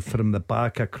 and going from the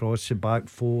back across the back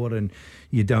four, and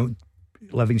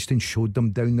Livingston showed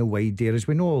them down the wide areas.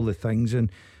 We know all the things,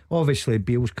 and obviously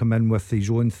Beale's come in with his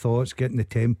own thoughts, getting the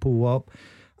tempo up.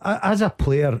 As a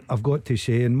player, I've got to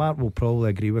say, and Mark will probably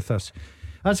agree with us,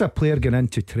 as a player going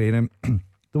into training,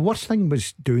 the worst thing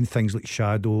was doing things like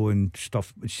shadow and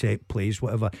stuff, set plays,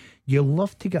 whatever. You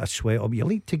love to get a sweat up. You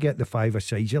like to get the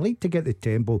 5-a-sides. You like to get the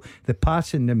tempo, the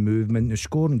passing, the movement, the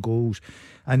scoring goals.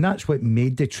 And that's what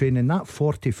made the training, that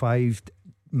 45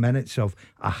 minutes of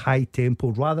a high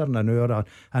tempo rather than an hour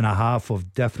and a half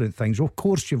of different things. Of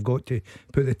course, you've got to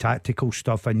put the tactical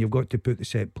stuff in, you've got to put the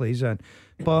set plays in,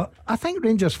 but I think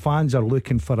Rangers fans are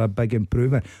looking for a big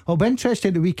improvement. I'll be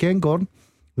interested the weekend, Gordon.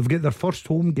 They've got their first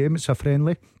home game, it's a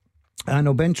friendly, and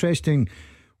it'll be interesting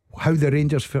how the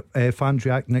Rangers fans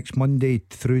react next Monday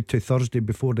through to Thursday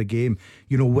before the game.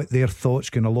 What their thoughts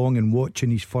going along and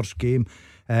watching his first game.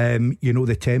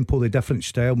 The tempo, the different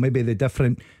style, maybe the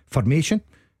different formation.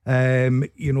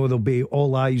 There'll be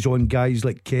all eyes on guys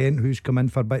like Kent, who's come in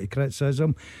for a bit of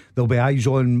criticism. There'll be eyes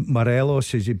on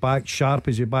Morelos. Is he back sharp?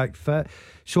 Is he back fit?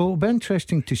 So it'll be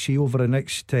interesting to see over the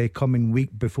next coming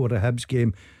week before the Hibs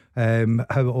game how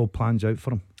it all plans out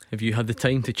for him. Have you had the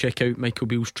time to check out Michael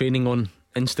Beale's training on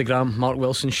Instagram? Mark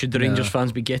Wilson, should the Rangers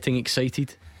fans be getting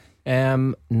excited?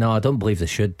 No, I don't believe they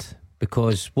should,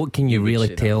 because what can you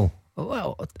really tell?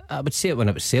 Well, I would say it when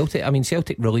it was Celtic. I mean,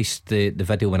 Celtic released the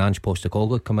video when Ange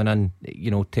Postecoglou coming in,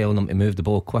 telling them to move the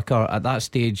ball quicker. At that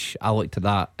stage, I looked at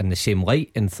that in the same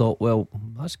light and thought, well,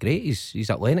 that's great. He's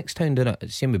at Lennoxtown doing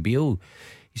it. Same with Beale.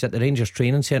 He's at the Rangers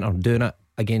training centre doing it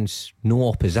against no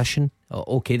opposition.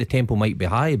 Okay, the tempo might be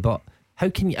high, but how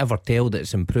can you ever tell that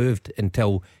it's improved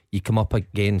until you come up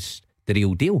against the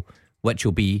real deal, which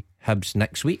will be Hibs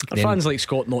next week? Are fans like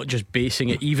Scott not just basing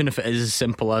it, even if it is as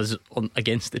simple as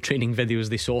against the training videos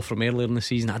they saw from earlier in the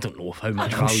season? I don't know how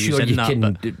much value is in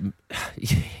that,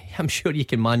 but I'm sure you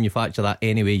can manufacture that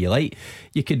any way you like.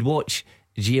 You could watch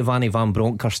Giovanni Van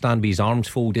Bronckhorst stand with his arms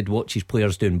folded, watch his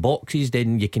players doing boxes,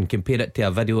 then you can compare it to a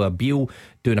video of Beale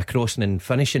doing a crossing and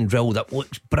finishing drill that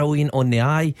looks brilliant on the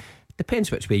eye.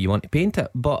 Depends which way you want to paint it,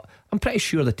 but I'm pretty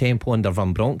sure the tempo under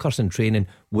Van Bronckhorst in training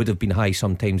would have been high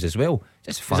sometimes as well.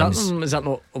 Just fans. Is that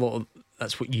not a lot of,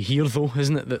 that's what you hear though,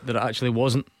 isn't it? That it actually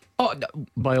wasn't. Oh,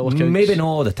 by all accounts. Maybe not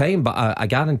all the time, but I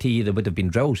guarantee you there would have been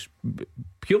drills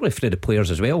purely for the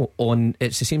players as well.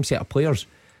 It's the same set of players.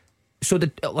 So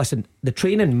listen, the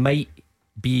training might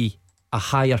be a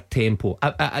higher tempo.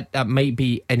 It might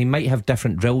be, and he might have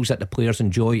different drills that the players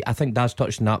enjoy. I think that's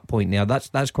touching that point there.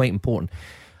 That's quite important.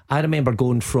 I remember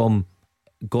going from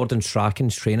Gordon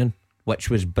Strachan's training, which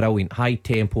was brilliant, high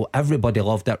tempo. Everybody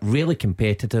loved it, really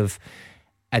competitive.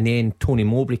 And then Tony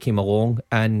Mowbray came along,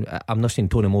 and I'm not saying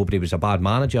Tony Mowbray was a bad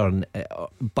manager,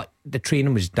 but the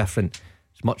training was different.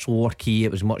 It's much lower key,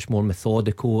 it was much more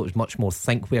methodical, it was much more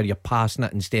think where you're passing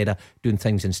it instead of doing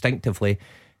things instinctively.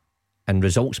 And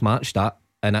results matched that,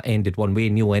 and it ended one way.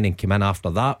 Neil Lennon came in after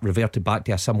that, reverted back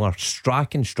to a similar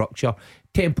Strachan structure.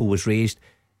 Tempo was raised.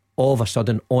 All of a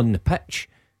sudden, on the pitch,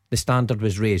 the standard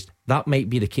was raised. That might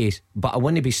be the case, but I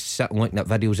wouldn't be sitting looking at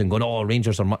videos and going, oh,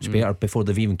 Rangers are much better before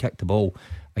they've even kicked the ball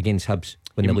against Hibs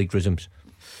when the league resumes.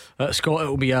 Scott,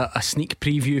 it'll be a sneak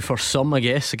preview for some, I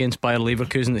guess, against Bayer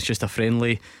Leverkusen. It's just a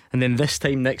friendly, and then this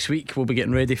time next week we'll be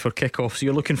getting ready for kick-off. So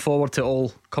you're looking forward to it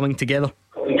all coming together?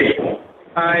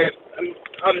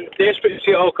 I'm desperate to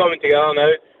see it all coming together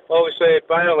now. Obviously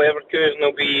Bayer Leverkusen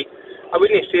will be, I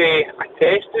wouldn't say a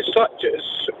test as such.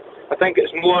 I think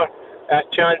it's more a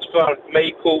chance for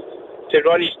Michael to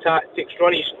run his tactics,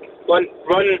 run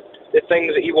the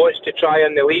things that he wants to try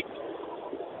in the league.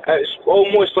 It's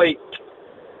almost like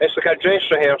a dress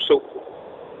rehearsal.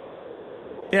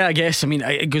 Yeah, I guess. I mean,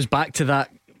 it goes back to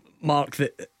that, Mark,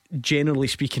 that generally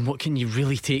speaking, what can you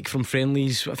really take from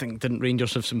friendlies? I think didn't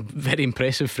Rangers have some very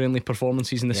impressive friendly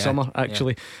performances in the summer,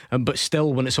 actually? But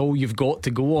still, when it's all you've got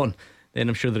to go on, then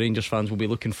I'm sure the Rangers fans will be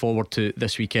looking forward to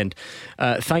this weekend.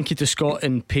 Thank you to Scott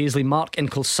in Paisley. Mark in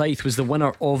Kilsyth was the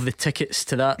winner of the tickets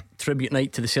to that tribute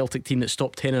night to the Celtic team that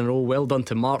stopped 10 in a row. Well done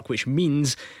to Mark, which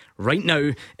means right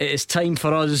now it is time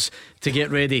for us to get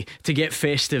ready, to get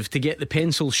festive, to get the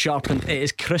pencils sharpened. It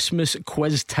is Christmas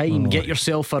quiz time. Get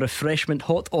yourself a refreshment,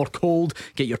 hot or cold.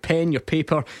 Get your pen, your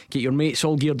paper, get your mates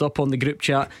all geared up on the group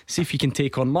chat. See if you can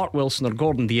take on Mark Wilson or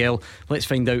Gordon Dalziel. Let's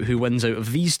find out who wins out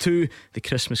of these two. The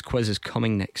Christmas quiz is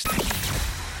coming next.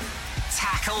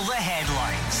 Tackle the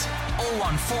headlines.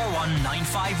 0141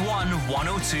 951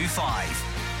 1025.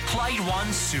 Clyde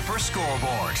One Super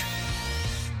Scoreboard.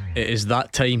 It is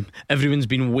that time. Everyone's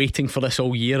been waiting for this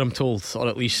all year, I'm told, or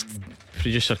at least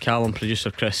producer Callum,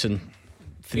 producer Chris, and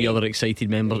three other excited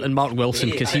members, and Mark Wilson,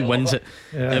 because he wins it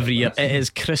every year. It is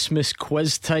Christmas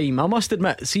quiz time. I must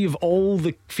admit, see, of all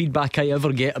the feedback I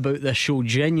ever get about this show,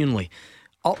 genuinely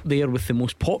up there with the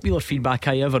most popular feedback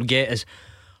I ever get is,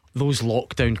 those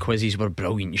lockdown quizzes were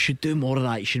brilliant. You should do more of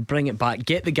that. You should bring it back.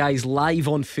 Get the guys live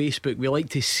on Facebook. We like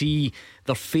to see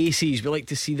their faces. We like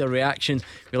to see their reactions.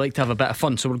 We like to have a bit of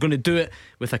fun. So we're going to do it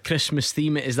with a Christmas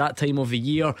theme. It is that time of the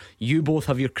year. You both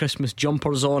have your Christmas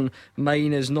jumpers on.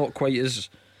 Mine is not quite as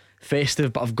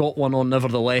festive, but I've got one on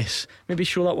nevertheless. Maybe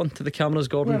show that one to the cameras,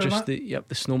 Gordon. Just the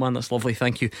snowman. That's lovely.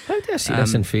 Thank you. How do I see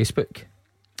this on Facebook?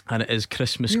 And it is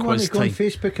Christmas you quiz time. You want to go time.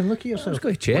 on Facebook and look at yourself? I was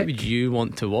going to check. Why would you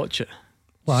want to watch it?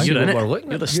 Well, you're in it.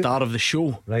 You're the star of the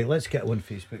show. Right, let's get on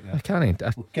Facebook now. I can't.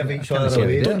 We'll give each other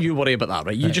away. Don't you worry about that,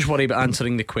 right? You just worry about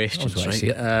answering the questions, right?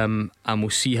 And we'll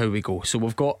see how we go. So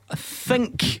we've got, I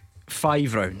think,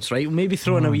 5 rounds, right? We'll maybe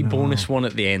throw in a wee bonus one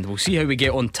at the end. We'll see how we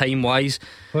get on time wise.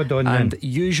 Hold on, and then.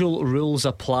 Usual rules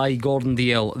apply, Gordon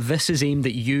Dalziel. This is aimed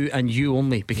at you and you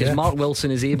only, because Mark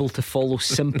Wilson is able to follow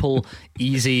simple,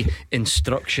 easy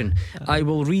instruction. I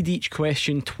will read each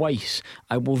question twice.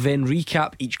 I will then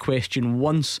recap each question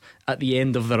once at the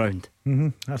end of the round.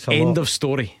 That's a End lot. of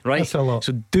story, right? That's a lot.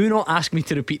 So do not ask me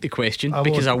to repeat the question,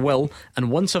 because I will. And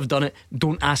once I've done it,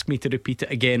 don't ask me to repeat it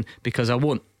again, because I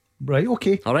won't. Right,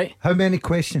 okay. Alright? How many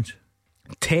questions?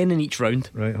 10 in each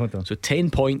round. Right, hold on. So 10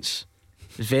 points.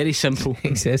 It's very simple.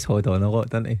 He says hold on a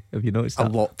lot, doesn't he? Have you noticed that? A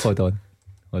lot. Hold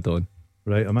on.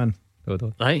 Right, I'm in. Hold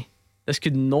on. Right? This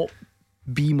could not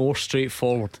be more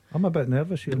straightforward. I'm a bit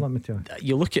nervous here, let me tell you.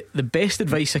 You look at the best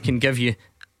advice I can give you.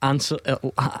 Answer.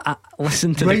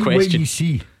 Listen to right the question. What you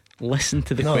see. Listen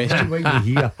to the No, question. right what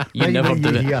you hear. You right never what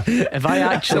did you it. hear. If I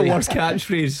actually, the worst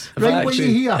catchphrase. Right what you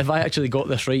hear. If I actually got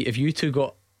this right, if you two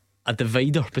got a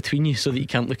divider between you so that you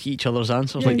can't look at each other's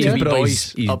answers, like two wee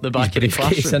boys up the back of the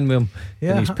classroom. In with him,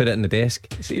 and he's put it in the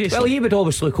desk. Seriously. Well, he would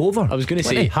always look over. I was going to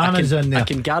say, Hannah's in there. I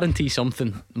can guarantee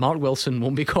something. Mark Wilson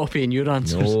won't be copying your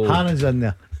answers. No. Hannah's in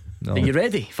there. No. Are you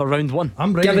ready for round one?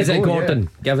 I'm ready. Give us to it, go, Gordon.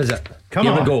 yeah. Give us it. Come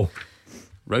Here on. we go.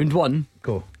 Round one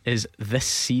Go. is this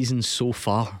season so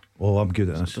far. Oh, I'm good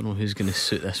at this. Don't know who's going to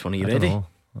suit this one. Are you I don't ready?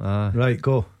 know. Right,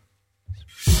 go.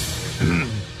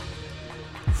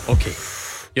 Okay.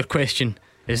 Your question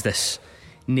is this: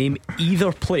 name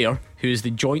either player who is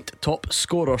the joint top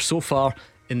scorer so far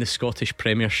in the Scottish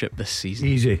Premiership this season.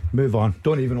 Easy. Move on.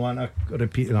 Don't even want to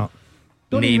repeat that.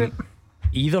 Don't Name even.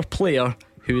 either player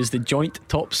who is the joint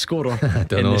top scorer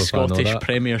don't in know the if I know Scottish that.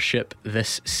 Premiership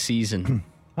this season.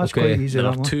 That's Okay. quite easy. There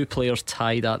that are one. 2 players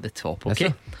tied at the top. Yes, Okay.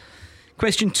 sir.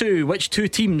 Question 2: which 2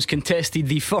 teams contested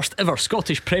the first ever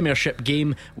Scottish Premiership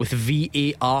game with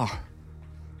VAR?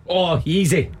 Oh,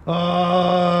 easy.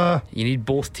 You need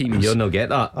both teams. You'll not get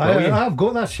that. will you? I've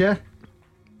got this, yeah.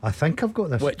 I think I've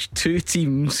got this. Which 2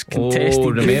 teams contested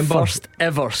the remember. first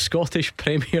ever Scottish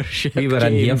Premiership We were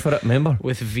in game here for it, remember?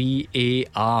 with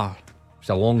VAR? It was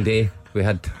a long day. We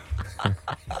had.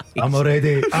 I'm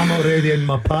already in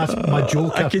my past, my I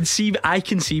joker. can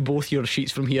see both your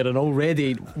sheets from here, and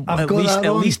already I've got that at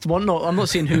wrong. least one. No, I'm not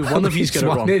saying who. One of you's got it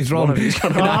One wrong. is wrong. One of you's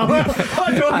got it wrong.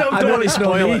 I don't want to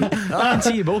spoil it. I can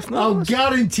see you both. I'll No,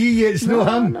 guarantee you it's not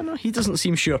him. no, he doesn't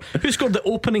seem sure. Who scored the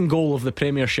opening goal of the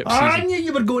Premiership I season? knew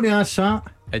you were going to ask that.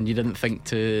 And you didn't think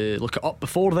to look it up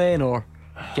before then, or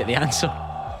get the answer?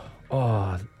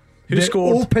 Who The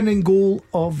scored? opening goal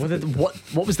of.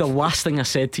 What was the last thing I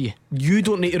said to you? You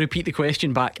don't need to repeat the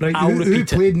question back. Right, I'll who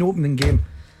repeat it. played an opening game?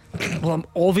 Well, I'm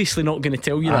obviously not going to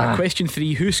tell you that. Question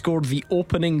 3: who scored the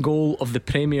opening goal of the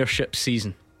Premiership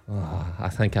season? I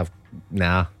think I've.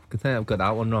 Nah. I think I've got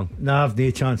that one wrong. Nah, I've no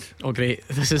chance. Oh, great!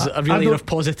 This is a I really don't- enough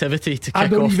positivity to I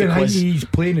kick don't off even the think quiz. he's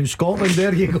playing in Scotland.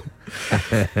 There you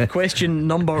go. Question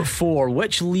number 4: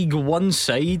 which League One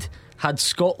side had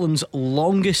Scotland's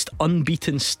longest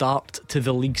unbeaten start to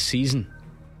the league season?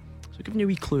 So, giving you a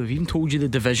wee clue. I've even told you the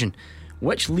division.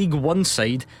 Which League One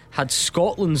side had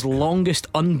Scotland's longest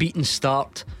unbeaten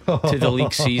start to the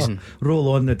league season? Roll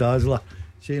on the Dazzler.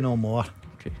 Say no more.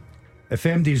 Okay. If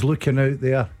MD's looking out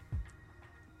there.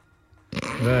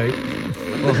 Right.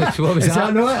 What was Is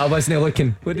that not it? I wasn't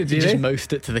looking. What did He you just say?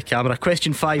 mouthed it to the camera.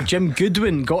 Question 5: Jim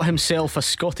Goodwin got himself a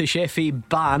Scottish FA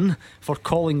ban for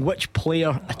calling which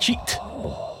player a cheat?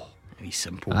 Very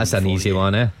simple. That's one an for easy you.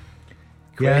 one, eh?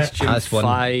 Question That's one.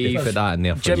 5: Put that in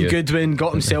there for Jim you. Goodwin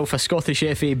got himself a Scottish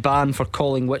FA ban for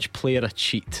calling which player a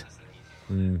cheat?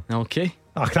 Okay.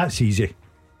 That's easy.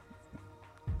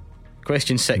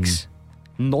 Question 6: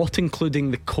 not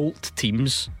including the Colt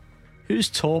teams, who's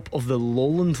top of the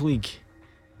Lowland League?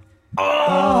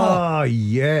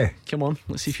 Yeah. Come on,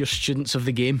 let's see if you're students of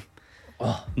the game.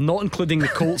 Not including the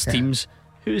Colts teams,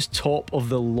 who's top of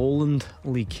the Lowland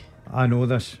League? I know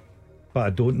this, but I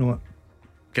don't know it.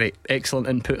 Great, excellent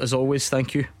input as always,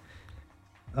 thank you.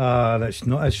 It's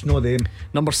not them.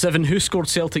 Number 7: who scored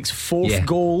Celtic's 4th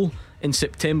goal in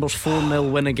September's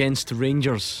 4-0 win against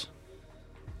Rangers?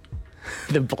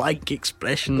 The blank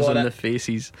expressions Got on it. the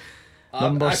faces.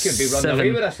 Number I could be running 7: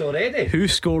 away with this already. who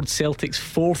scored Celtic's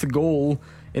 4th goal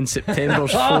in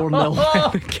September's 4-0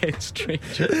 win against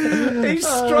Rangers? He's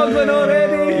struggling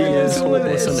already. He is It's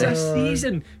hopeless, this isn't he?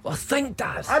 season. Well, think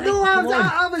that. I know.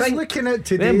 I was Think. looking at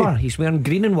today. Remember, he's wearing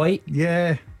green and white,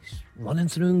 Yeah. running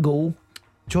through and goal.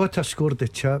 Jota scored the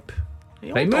chip.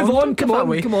 Right, move on. Come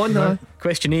on.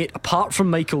 Question 8: apart from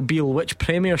Michael Beale, which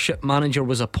Premiership manager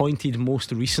was appointed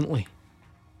most recently?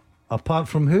 Apart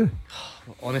from who?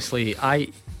 Honestly,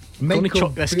 I'm going to Michael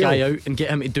chuck this Beale. guy out and get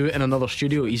him to do it in another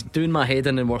studio. He's doing my head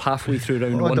in, and we're halfway through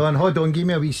round one. Hold on. Give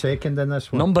me a wee second in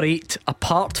this one. Number 8: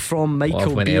 apart from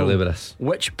Michael went early with Beale, this.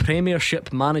 which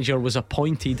Premiership manager was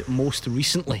appointed most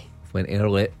recently? Went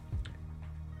early.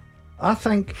 I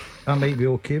think I might be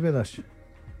okay with this.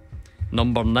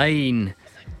 Number 9: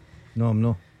 No, I'm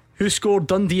not. who scored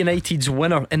Dundee United's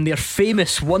winner in their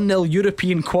famous 1-0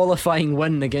 European qualifying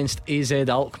win against AZ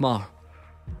Alkmaar?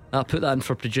 I put that in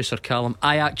for producer Callum.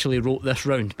 I actually wrote this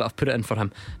round, but I've put it in for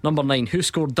him. Number 9: who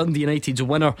scored Dundee United's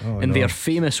winner in their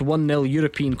famous 1-0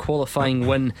 European qualifying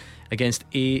win against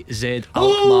AZ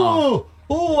Alkmaar?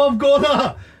 Oh, I've got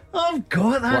that. I've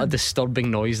got that. What a disturbing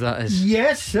noise that is.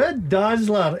 Yes, a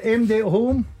Dazzler. MD at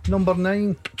home, number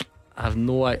 9. I have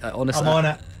no idea. Honestly, I'm on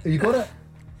it. You got it?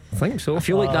 I think so. I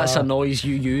feel like that's a noise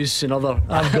you use in other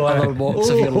I've got other it. walks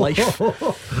of your life,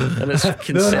 and it's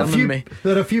concerning me.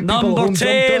 There are a few people at Number home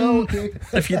 10, jumped out. Okay.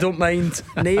 if you don't mind,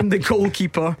 name the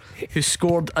goalkeeper who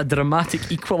scored a dramatic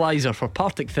equaliser for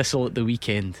Partick Thistle at the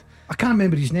weekend. I can't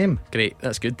remember his name. Great,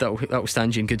 that's good. That'll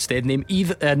stand you in good stead. Name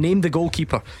the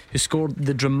goalkeeper who scored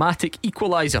the dramatic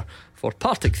equaliser for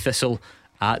Partick Thistle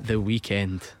at the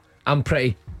weekend. I'm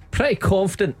pretty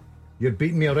confident. You're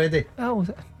beating me already. Oh,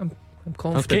 I'm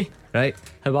confident. Okay. Right.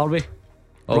 How are we?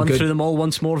 Run good. through them all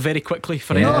once more very quickly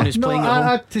for anyone who's playing at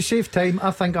home. To save time,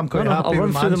 I think I'm quite happy I'll run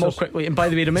with my through them all answers. quickly. And by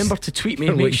the way, remember to tweet me.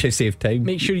 Make sure save time.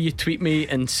 Make sure you tweet me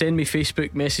and send me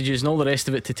Facebook messages and all the rest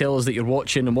of it to tell us that you're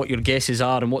watching and what your guesses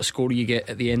are and what score you get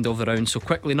at the end of the round. So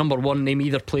quickly, number 1, name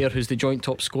either player who's the joint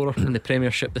top scorer in the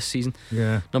Premiership this season.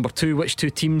 Yeah. Number 2, which 2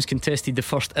 teams contested the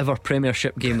first ever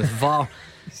Premiership game with VAR?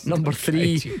 Number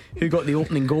 3, who got the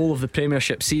opening goal of the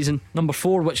Premiership season? Number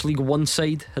 4, which League One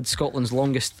side had Scotland's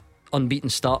longest unbeaten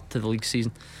start to the league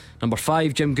season? Number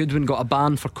 5, Jim Goodwin got a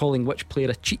ban for calling which player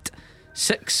a cheat?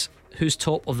 6, who's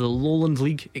top of the Lowland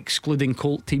League excluding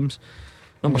Colt teams?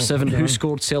 Number 7, who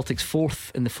scored Celtic's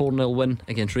 4th in the 4-0 win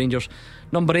against Rangers?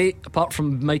 Number 8, apart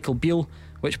from Michael Beale,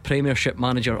 which Premiership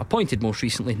manager appointed most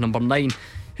recently? Number 9,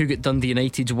 who got Dundee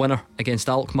United's winner against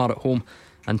Alkmaar at home?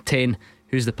 And 10,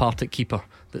 who's the Partick keeper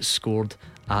that scored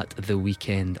at the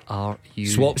weekend? Are you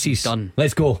Swapsies done?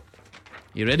 Let's go.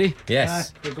 You ready?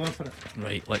 Yes. We're going for it.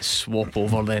 Right, let's swap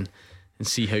over then and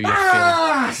see how you're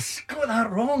Got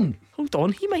that wrong. feeling. Hold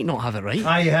on, he might not have it right.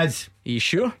 He has. Are you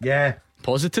sure? Yeah.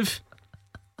 Positive?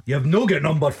 You've no got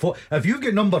number 4. If you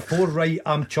get number 4 right,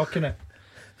 I'm chucking it.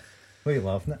 Why are you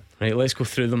laughing at? Right, let's go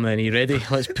through them then. Are you ready?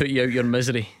 Let's put you out your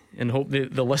misery and hope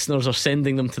the listeners are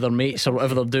sending them to their mates or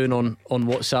whatever they're doing on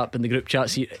WhatsApp and the group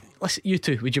chats. Listen, you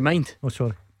two, would you mind Oh,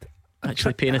 sorry.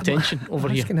 actually paying attention over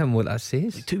here? Asking him what that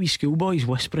says. 2 wee schoolboys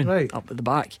whispering Right. up at the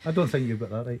back. I don't think you've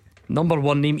got that right. Number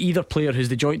 1, name either player who's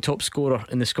the joint top scorer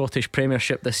in the Scottish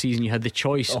Premiership this season. You had the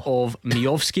choice of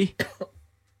Miovski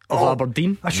of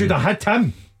Aberdeen I should have had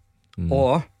him.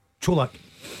 or Cholak.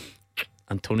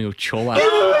 Antonio Cholak.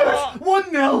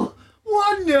 1-0.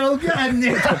 1-0. Get in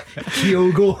there.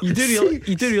 Kyogo.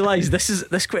 You do realise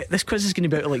this quiz is going to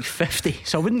be out at like 50,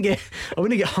 so I wouldn't get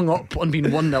hung up on being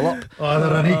 1-0 up. Oh,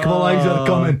 there's an equaliser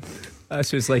coming.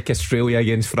 This was like Australia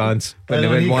against France when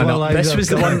Well, they went 1 up. This was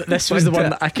the one. This was the one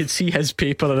that I could see his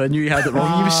paper and I knew he had it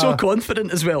wrong. He was so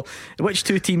confident as well. Which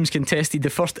 2 teams contested the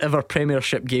first ever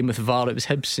Premiership game with VAR? It was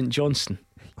Hibs St Johnstone.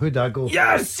 Who'd I go?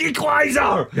 Yes,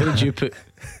 equaliser. Who did you put?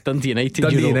 Dundee United.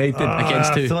 Dundee you know, United.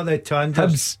 against I who? thought they'd turned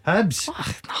Hibs.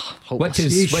 Which You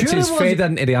is sure which it is wasn't? fed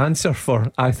into the answer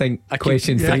for I think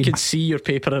question 3. I could see your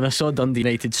paper and I saw Dundee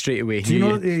United straight away. Do you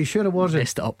know? Knew Are you sure it wasn't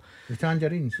messed it up. the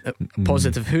Tangerines?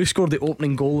 Positive. Who scored the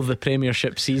opening goal of the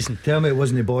Premiership season? Tell me it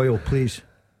wasn't the Boyle, please.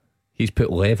 He's put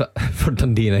Levitt for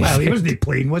Dundee United. Well, he wasn't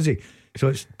playing, was he?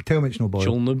 So tell me it's no Boyle.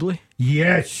 Joel Newbley.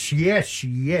 Yes.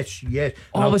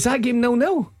 Oh, was that game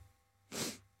 0-0?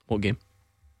 What game?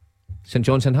 St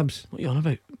Johnstone Hibs. What are you on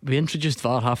about? We introduced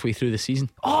VAR halfway through the season.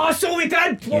 Oh, so we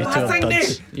did. You two are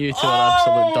duds. You two are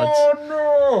absolute duds.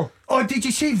 no! Oh, did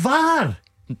you say VAR?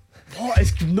 What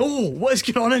is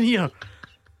going on in here?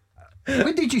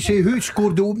 What did you say? Who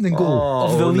scored the opening goal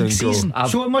Of the league season.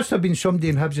 So it must have been somebody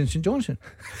in Hibs and St Johnstone.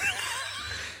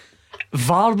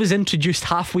 VAR was introduced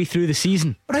halfway through the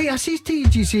season. Right, I said to you,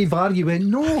 did you say VAR? You went,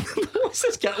 no. What's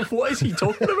this guy? What is he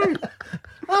talking about?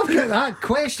 I've got that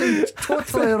question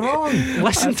totally wrong.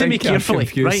 Listen to me think I've carefully.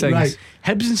 confused Right, things.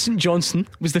 Hibs and St Johnstone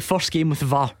was the first game with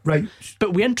VAR. Right.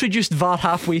 But we introduced VAR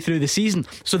halfway through the season,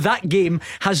 so that game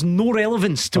has no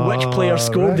relevance to which player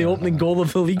scored the opening goal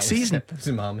of the league season. This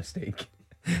is my mistake.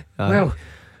 Well,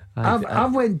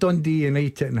 I've went Dundee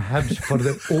United and Hibs for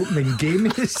the opening game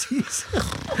of the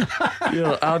season.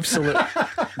 You're absolute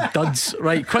duds.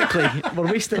 Right, quickly, we're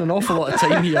wasting an awful lot of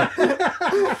time here.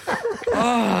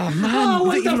 Oh man, I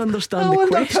don't even understand I the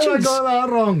wonder how I questions. got that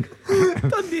wrong.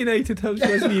 Dundee United Hibs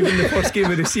wasn't even the first game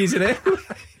of the season, eh?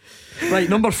 Right,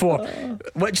 number 4.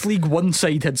 Which League One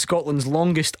side had Scotland's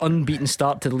longest unbeaten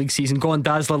start to the league season? Go on,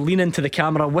 Dazzler, lean into the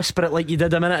camera, whisper it like you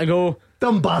did a minute ago.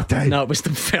 Dumbarton. No, it was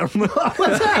Dunfermline.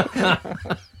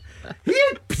 He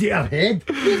had Peterhead.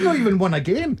 He's not even won a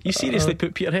game. You seriously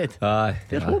put Peterhead?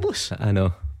 They're hopeless. I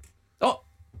know. Oh,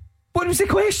 what was the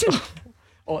question?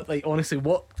 Oh, like honestly,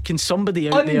 what can somebody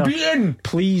out there Unbeaten.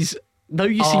 please? Now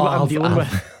you see what I'm dealing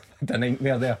with. The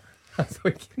nightmare there.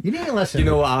 You need to listen. You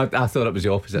know what? I thought it was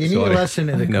the opposite. You need Sorry. to listen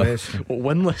to the No. question. What,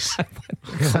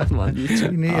 winless? Come on, you You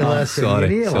two. need to listen. sorry,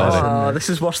 You need to sorry. listen. This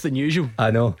is worse than usual.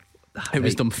 I know. It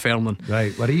was Dunfermline.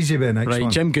 Right, we're easy with the next Right,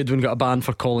 one. Jim Goodwin got a ban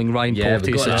for calling Ryan Yeah, we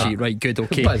Porteous got a that. cheat. Right, good,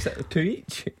 okay. What is it? 2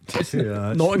 each?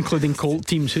 Yeah, Not including Colt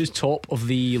teams. Who's top of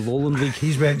the Lowland League?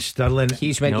 he's went Stirling.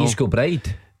 He's went No. East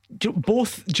Kilbride. Do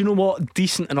you know what?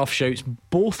 Decent enough shouts.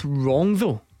 Both wrong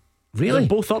though. Really? They're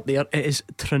both up there. It is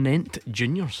Trinent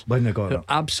Juniors. When they got They're it.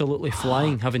 absolutely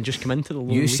flying, having just come into the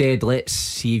Lowland You League. said let's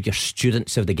see your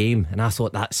students of the game, and I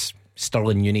thought that's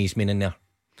Stirling Uni's meaning there.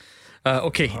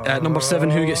 Okay, number 7.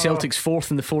 Who gets Celtic's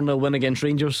 4th in the 4-0 win against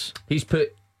Rangers? He's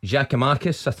put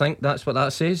Giacomakis, I think that's what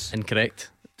that says. Incorrect.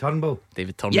 Turnbull.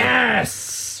 David Turnbull.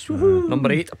 Yes.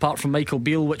 Number 8, apart from Michael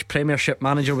Beale, which Premiership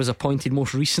manager was appointed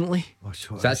most recently?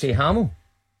 Does that say Hamill?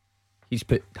 He's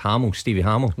put Hamill, Stevie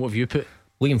Hamill. What have you put?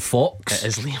 Liam Fox. It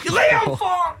is Liam. Liam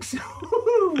Fox.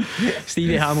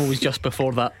 Stevie Hamill was just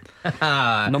before that.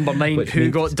 Number 9, Which who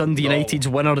means- got Dundee United's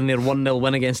winner in their 1-0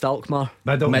 win against Alkmaar?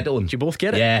 Middleton. Did you both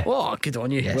get it? Yeah. Oh, good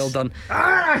on you. Yes. Well done.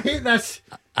 I hate this.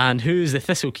 And who's the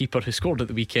Thistle keeper who scored at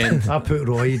the weekend? I put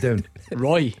Roy down.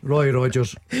 Roy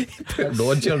Rogers.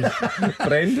 Rogers.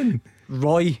 Brendan.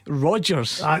 Roy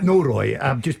Rogers. No Roy.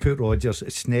 I've just put Rogers.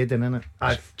 It's Snedden, isn't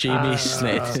it? Jamie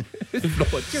Snedden.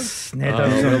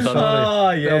 Snedden. well done.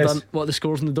 Ah, yes. Well done. What are the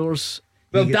scores on the doors?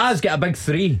 Well, Daz get a big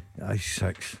 3. Aye,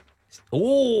 6.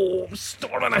 Oh,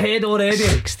 storming ahead already.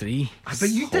 6-3. But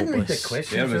you didn't read the Hopeless.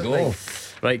 question. There we go.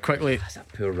 Right, quickly. That's a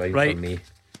poor ride Right. for me.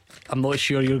 I'm not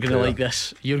sure you're going to like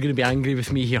this. You're going to be angry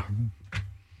with me here.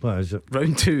 What is it?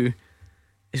 Round 2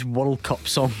 is World Cup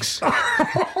songs.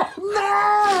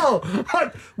 No!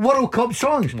 World Cup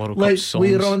songs. World Cup like songs.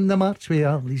 We're on the march. We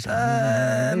are. Is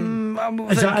that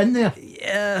in there?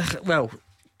 Yeah, well,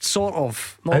 sort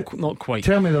of. Not quite.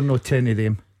 Tell me there are no 10 of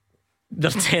them.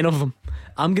 There's 10 of them.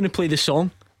 I'm going to play the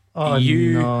song. Oh,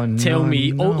 You no, tell no,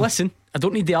 me. no. Oh, listen. I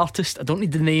don't need the artist. I don't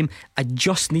need the name. I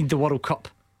just need the World Cup.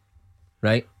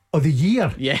 Right. Of the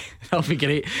year. Yeah, that'll be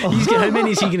great. He's got, how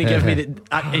many is he going to give me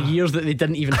that, in years that they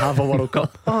didn't even have a World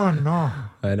Cup? Oh no.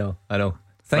 I know.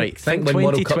 Think when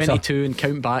World Cups are. 2022 and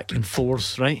count back in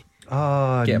 4s, right?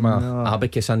 Oh, Get my no.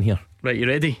 abacus in here. Right, you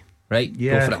ready? Right.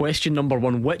 Yeah. Go for it. Question number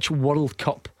 1. Which World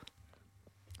Cup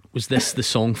was this the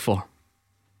song for?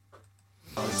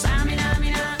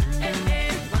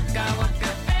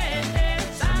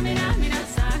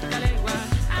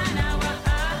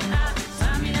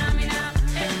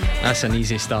 That's an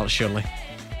easy start, surely.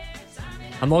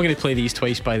 I'm not going to play these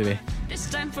twice, by the way.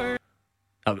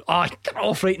 Get it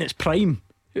off right in its prime.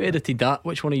 Who edited that?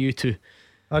 Which one of you two?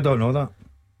 I don't know that.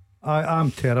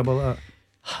 I'm terrible at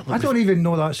that. I don't even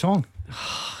know that song.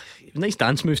 Nice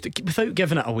dance moves without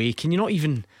giving it away. Can you not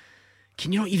even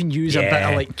use a bit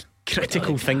of like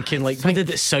critical thinking? Like, what did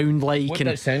it sound like? What did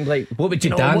it sound like? What would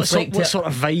you know, dance like? what sort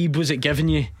of vibe was it giving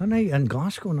you? A night in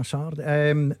Glasgow on a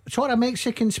Saturday. Sort of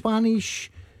Mexican,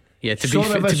 Spanish. Yeah, to Sort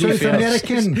be, of a to be South fair,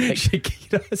 American.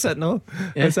 Shakira, is it no?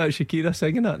 Yeah. Is that Shakira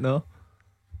singing that? No.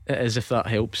 it is, if that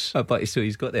helps. But so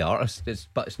he's got the artist,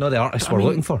 but it's not the artist I we're mean,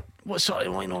 looking for. What sort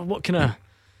of, what kind of?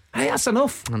 Hey, that's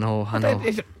enough. I know.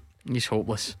 He's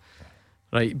hopeless.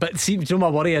 Right, but see, do you know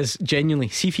my worry is genuinely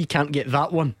see if he can't get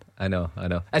that one. I know.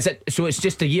 Is it? So it's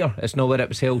just a year. It's not where it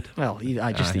was held. Well,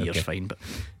 just the year's okay. fine, but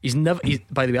he's never.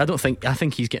 By the way, I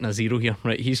think he's getting a 0 here.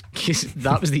 Right, he's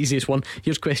that was the easiest one.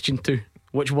 Here's question 2.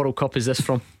 Which World Cup is this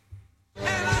from?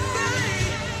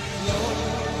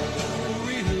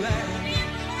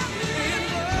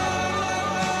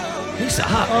 Who's that?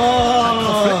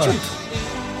 Oh,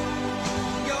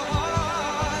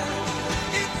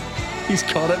 He's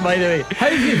got it, by the way. How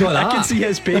have you got that? I can see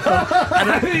his paper. How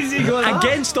has he got that?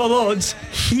 Against all odds,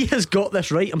 he has got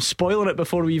this right. I'm spoiling it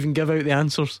before we even give out the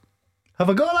answers. have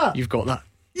I got that? You've got that.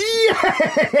 Yeah.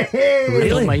 I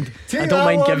don't mind. Take I don't that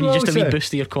mind one, giving you just a wee Wilson.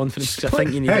 boost to your confidence because I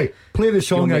think you need Hey, it. play the You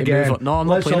song want me to move again. on? No, I'm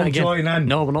not Let's playing all it again. join in.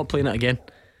 No, we're not playing it again.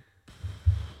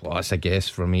 Well, that's a guess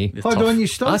for me. It's Hold tough. on, you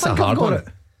still That's a think I've hard got one. it?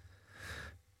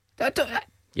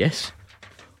 Yes.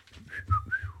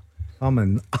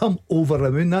 I'm over the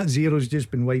moon. That 0's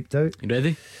just been wiped out. You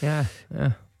ready? Yeah.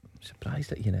 I'm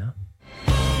surprised at you now.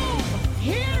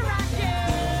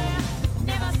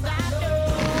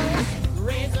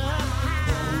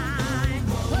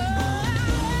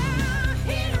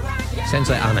 Sounds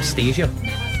like Anastasia.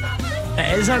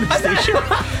 It is Anastasia.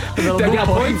 There are Did I no get a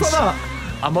point for points.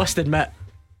 that? I must admit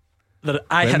that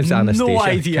I When had was no Anastasia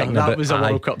idea kicking that about? was a Aye.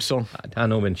 World Cup song. I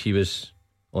know when she was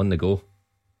on the go.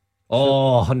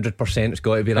 Oh, 100% it's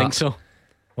got to be I that. think so.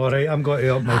 All right, I'm going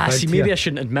to up my bid See, maybe here. I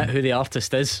shouldn't admit who the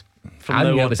artist is. From I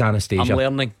now knew it on. was Anastasia. I'm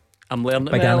learning. Big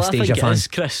Well, Anastasia I think fan. it is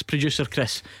Chris, producer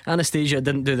Chris. Anastasia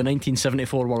didn't do the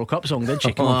 1974 World Cup song, did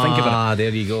she? Come on, think about there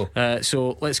you go. it.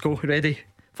 So let's go. Ready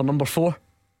for number 4?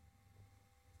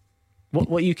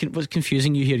 What's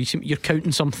confusing you here? You're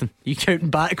counting something. You counting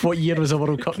back? What year was a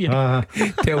World Cup year?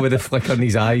 Tell with the flick on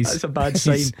his eyes. That's a bad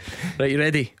sign. Right, you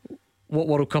ready? What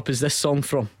World Cup is this song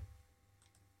from?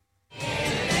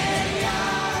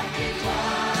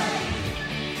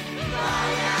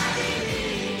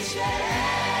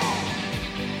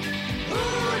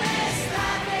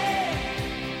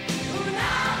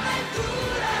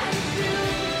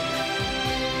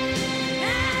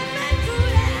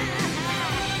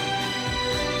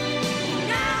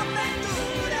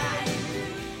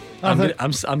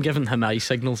 I'm giving him eye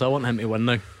signals. I want him to win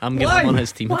now. I'm giving Why? him on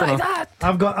his team. Why that?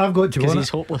 I've got to Because win he's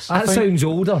it. hopeless. That sounds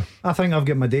older. I think I've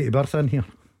got my date of birth in here.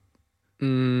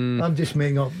 I'm just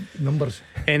making up numbers.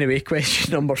 Anyway,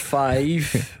 question number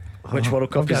 5. Which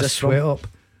World Cup I've got is a this sweat from? up.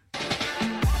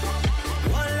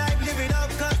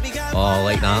 Oh, I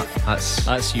like that.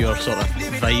 That's your sort of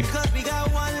vibe.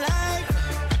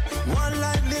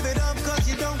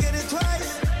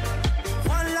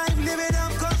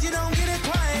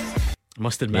 I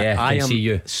must admit, Yeah, I can am see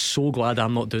you. so glad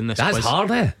I'm not doing this That's quiz.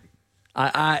 hard, eh?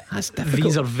 That's difficult.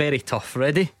 These are very tough.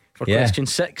 Ready for Yeah. question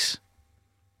 6?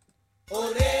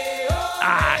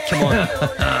 Come on.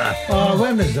 Oh,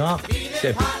 when is that?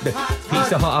 The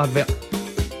Pizza Hut advert.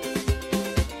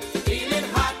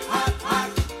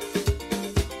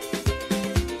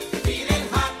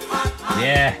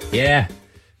 Yeah.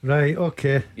 Right,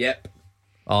 okay. Yep.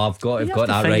 Oh, I've got You have that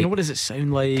to think, right. what does it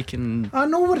sound like? And I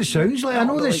know what it sounds like. I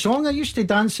know the song. I used to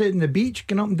dance it in the beach,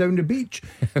 going up and down the beach.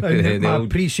 In my old-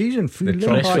 pre-season.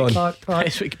 Prestwick.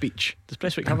 Prestwick Beach. Does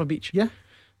Prestwick have a beach? Yeah.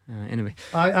 Anyway,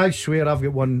 I swear I've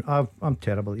got one. I'm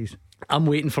terrible at these. I'm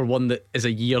waiting for one that is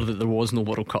a year that there was no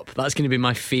World Cup. That's going to be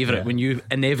my favourite when you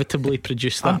inevitably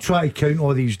produce that. I'm trying to count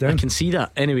all these I down. can see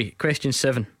that. Anyway, question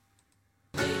 7.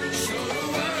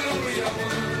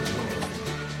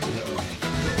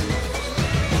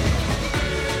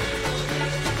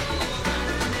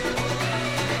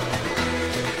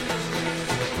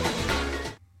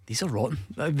 These are rotten.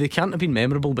 They can't have been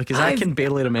memorable because I can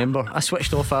barely remember. I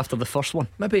switched off after the first one.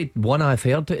 Maybe one I've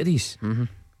heard out of these.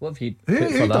 What have you put Who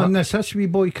for done that? this? This wee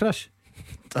boy Chris.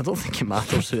 I don't think it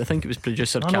matters. I think it was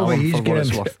producer I know what Callum he's for what it's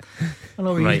getting. worth. I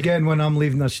know what Right. he's getting when I'm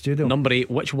leaving the studio. Number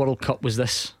 8. Which World Cup was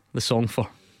this the song for?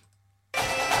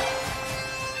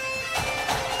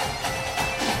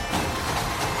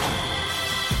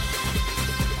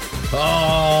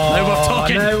 Oh, Now we're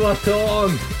talking. Now we're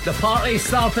talking. The party's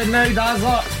started now,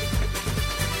 Dazzler.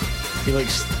 He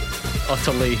looks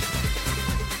utterly.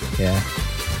 Yeah.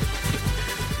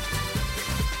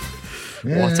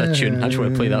 What a tune. I just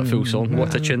want to play that full song.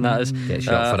 What a tune that is. Get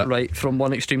shot for it. Right, from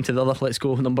one extreme to the other. Let's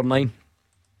go. Number 9.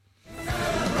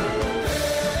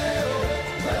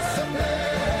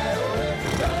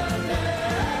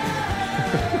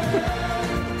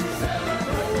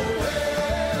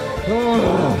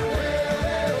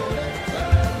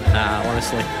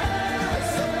 Honestly,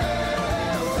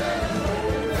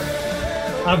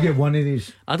 I've got one of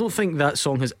these. I don't think that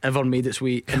song has ever made its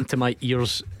way into my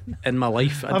ears in my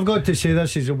life. I've got to say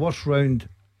this is the worst round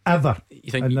ever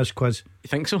in this quiz. You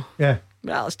think so? Yeah.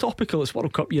 Well, it's topical. It's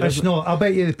World Cup year. It's isn't it? not. I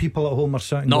bet you the people at home are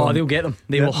sitting. No, going, they'll get them.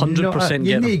 They will 100%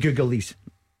 You get need to them. Google these.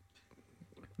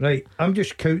 Right, I'm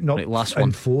just counting up Right, last in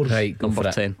one. fours. Right, go Number for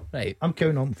it. 10. Right. I'm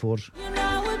counting up in fours.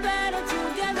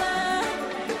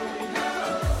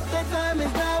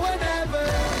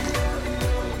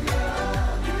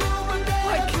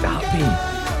 What could that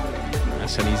be?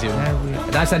 That's an easy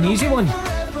one. That's an easy one.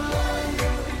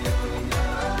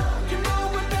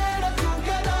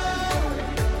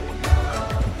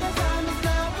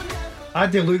 I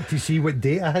had to look to see what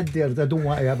date I had there. I don't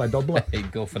want to have a doublet. Hey,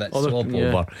 go for it. Oh, Swap yeah.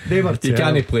 over. They were You terrible.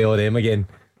 can't play all them again.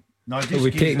 No, just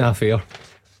We're taking that fair.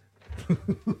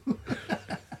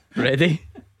 Ready?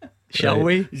 Shall Right.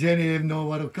 we? Does any of them know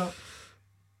World Cup?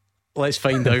 Let's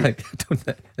find out.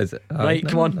 Is it? Right,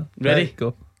 come on. Ready? Right,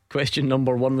 go. Question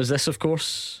number 1 was this, of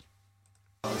course.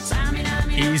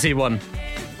 Easy one.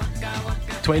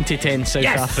 2010 South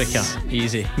Yes! Africa.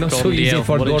 Easy. Not so Gordon easy Dale.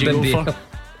 for What did you Gordon go Dale. for?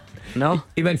 No?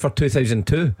 He went for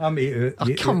 2002. I'm 8 Oh,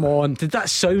 come on. Did that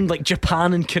sound like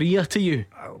Japan and Korea to you?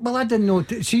 Well, I didn't know.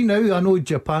 See, now I know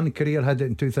Japan and Korea had it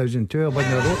in 2002. I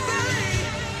wasn't a rope.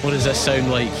 What does this sound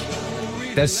like?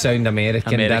 Does sound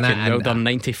American, American. doesn't it? Well And- done,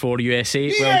 94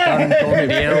 USA. Well done, Tommy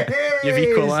Bale. You've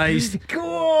equalised.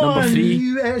 Go Number on, 3.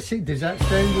 USA. Does that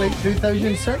sound like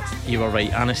 2006? You were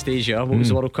right. Anastasia. What was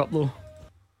the World Cup though?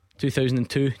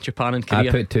 2002. Japan and Korea.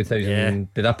 I put 2000. Yeah.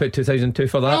 Did I put 2002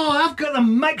 for that? Oh, I've got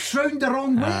them mixed round the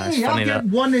wrong way. Ah, it's funny I've got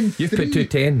that. 1 and 3. You've put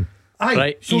 210. Aye,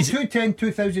 Right, so easy. 210,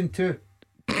 2002.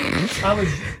 I was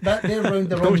that they're round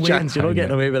the No wrong way. chance. You're not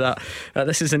getting away with that.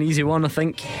 This is an easy one, I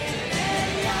think.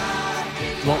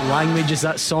 What language is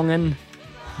that song in?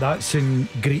 That's in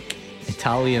Greek.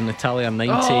 Italian 90.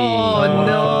 Oh,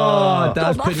 no.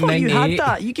 That's I put thought you had 98.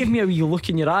 that. You gave me a wee look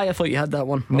in your eye. I thought you had that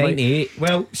one. All right. 98.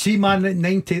 Well, see, man, at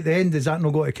 90 at the end, does that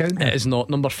not go to count? It is not.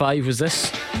 Number 5 was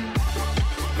this.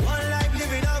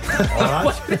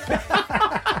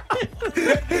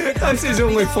 This is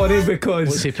only funny because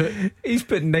What's he put? he's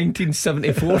put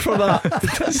 1974 for that.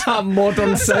 Does that modern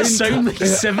Does that sound? sound like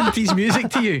 70s music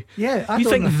to you? Yeah, I You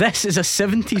don't think know. this is a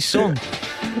 70s song?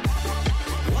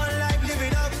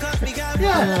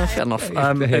 Fair enough.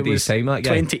 Ahead It of his was time, that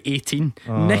guy. 2018.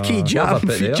 Nicky Jam love a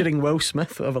bit there. featuring Will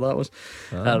Smith, whatever that was.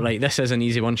 Right, this is an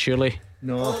easy one, surely.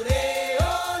 No.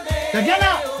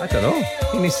 I don't know.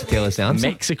 He needs to tell us the answer.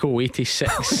 Mexico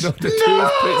 86. The two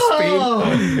have put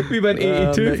Spain. We went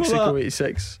 82 for Mexico that.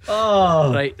 86.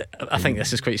 Oh. Right, I think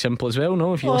this is quite simple as well,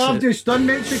 no? If you Oh, listen I've to just done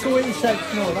Mexico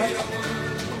 86. No,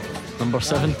 right? number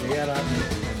 7.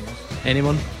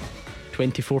 Anyone?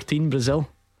 2014 Brazil.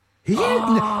 Hey,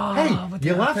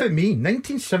 you laugh at me.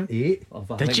 1978.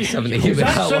 Did you? 78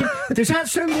 Does that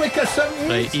sound like a 78?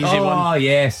 Right, easy Oh, one.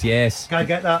 yes. Can I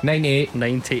get that? 98.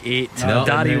 98. No,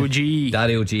 Dario G.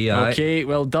 Dario G, aye. Okay,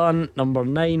 well done. Number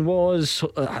 9 was.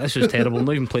 This was terrible. I'm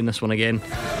not even playing this one again.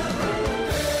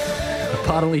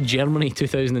 Apparently, Germany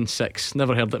 2006.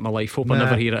 Never heard it in my life. Hope I Nah.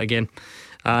 never hear it again.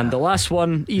 And the last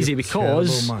one, easy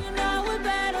because Terrible, man.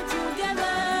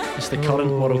 it's the current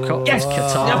World Cup. Yes.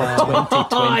 Qatar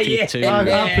 2022.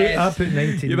 I put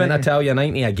 19. You went to tell you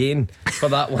 90 again for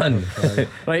that one.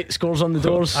 Right, scores on the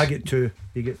doors. I get 2.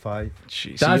 You get 5.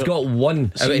 Jeez, Dad's so got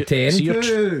 1 so out you- of 10. so you're-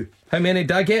 2. How many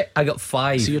did I get? I got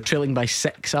 5. So you're trailing by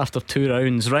 6 after 2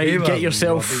 rounds. Right, They were get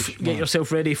yourself rubbish,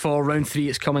 man. ready for round 3.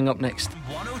 It's coming up next.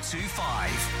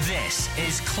 1025. This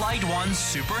is Clyde One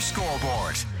Super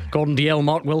Scoreboard. Gordon DL,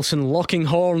 Mark Wilson, locking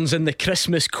horns in the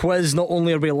Christmas quiz. Not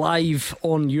only are we live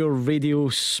on your radio,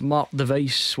 smart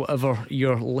device, whatever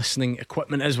your listening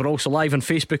equipment is, we're also live on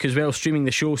Facebook as well, streaming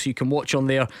the show, so you can watch on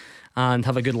there and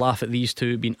have a good laugh at these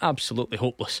two being absolutely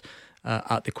hopeless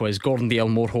at the quiz. Gordon DL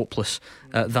more hopeless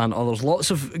than others. Lots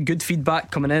of good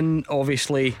feedback coming in,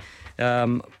 obviously.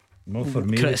 Not for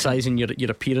me. Criticising your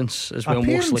appearance as well,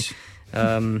 Appearance?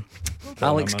 mostly.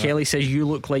 Alex Kelly says you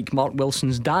look like Mark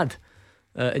Wilson's dad.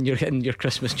 In your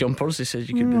Christmas jumpers, he says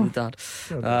you could be the dad.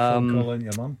 Calling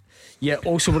your mum. Yeah.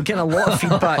 Also, we're getting a lot of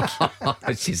feedback.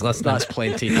 She's listening. That's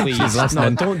plenty. Please, She's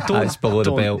listening. No, don't. That's below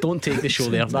the belt. Don't take the show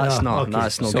there. That's No, not. okay.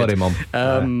 That's not Sorry, good. Mum.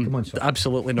 Come on, sir.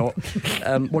 Absolutely not.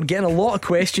 We're getting a lot of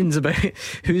questions about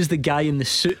who's the guy in the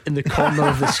suit in the corner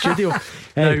of the studio.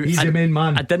 Hey, he's the main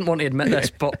man. I didn't want to admit this,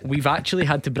 but we've actually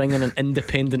had to bring in an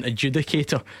independent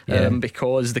adjudicator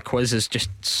because the quiz is just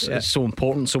it's so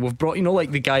important. So we've brought,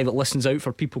 like the guy that listens out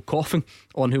for people coughing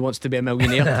on Who Wants to Be a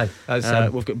Millionaire. That's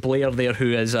him. We've got Blair there,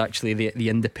 who is actually the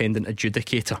independent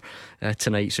adjudicator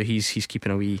tonight. So he's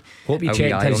keeping a wee. Hope you a wee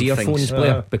checked eye his on earphones, things.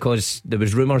 Blair, because there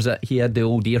was rumours that he had the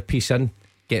old earpiece in,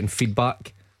 getting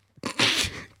feedback.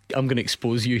 I'm going to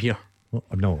expose you here.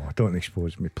 No, don't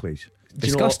expose me, please. Do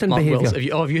you know what, Disgusting Mark behaviour. Wilson,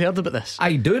 have you heard about this?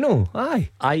 I do know.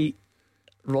 Aye.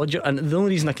 Roger, and the only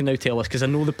reason I can now tell this because I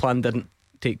know the plan didn't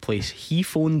take place. He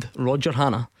phoned Roger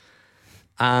Hanna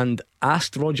and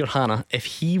asked Roger Hanna if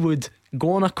he would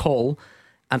go on a call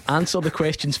and answer the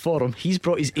questions for him. He's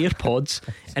brought his AirPods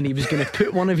and he was going to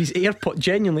put one of his AirPods.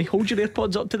 Genuinely, hold your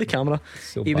AirPods up to the camera.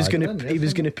 So he was bad.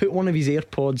 going to put one of his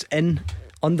AirPods in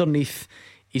underneath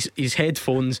his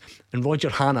headphones, and Roger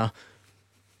Hanna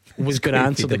was going to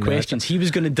answer the feed him questions. He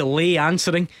was going to delay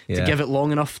answering to Yeah. give it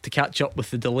long enough to catch up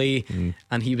with the delay,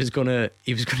 and he was going to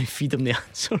feed him the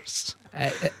answers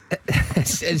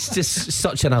It's just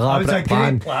such an That was a elaborate great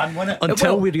plan. plan, wasn't it?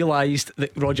 until Well- we realised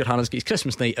that Roger Hanna's got his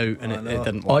Christmas night out, and it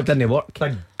didn't Oh, work. it didn't work.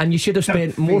 Big- And you should have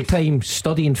spent more time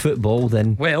studying football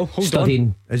than Well, hold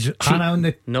studying. Is Hannah on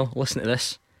the. No, listen to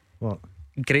this. What?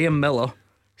 Graham Miller,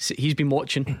 he's been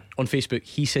watching on Facebook.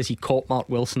 He says he caught Mark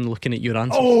Wilson looking at your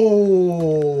answers.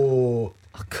 Oh!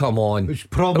 Oh, come on. It's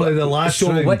probably the last So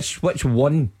round. which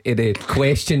one of the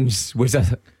questions was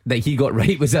that he got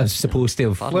right was I supposed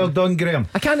to have? Well done, Graham.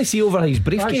 I can't see over his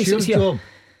briefcase. That's your It's here. job.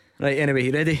 Right, anyway,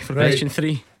 you ready for Right. question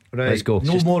 3? Right, Let's go.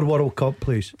 No Just- more World Cup,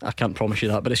 please. I can't promise you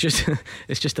that, but it's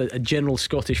just a general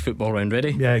Scottish football round.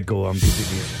 Ready? Yeah, go. I'm good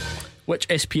at you. Which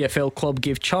SPFL club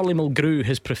gave Charlie Mulgrew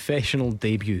his professional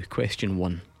debut? Question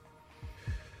 1.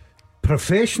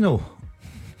 Professional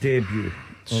debut.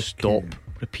 Stop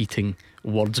repeating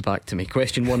words back to me.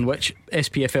 Question 1. Which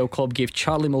SPFL club gave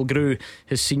Charlie Mulgrew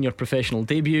his senior professional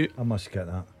debut? I must get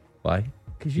that. Why?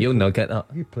 'Cause You'll not get that.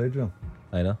 You played well.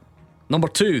 I know. Number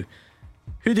 2.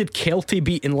 Who did Kelty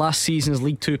beat in last season's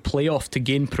League 2 playoff to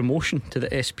gain promotion to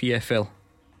the SPFL?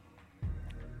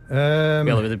 Well,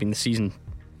 it would have been the season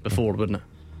before, wouldn't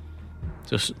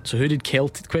it? So who did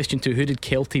Kelty? Question 2. Who did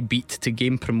Kelty beat to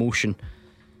gain promotion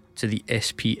to the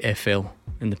SPFL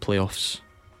in the playoffs?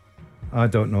 I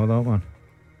don't know that one.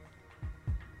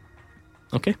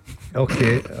 Okay,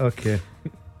 Okay.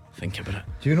 think about it.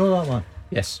 Do you know that one?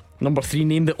 Yes. Number 3.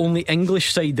 Name the only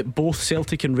English side that both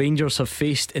Celtic and Rangers have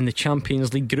faced in the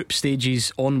Champions League group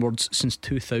stages onwards since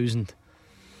 2000.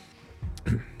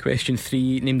 Question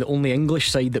 3. Name the only English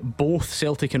side that both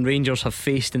Celtic and Rangers have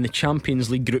faced in the Champions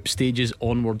League group stages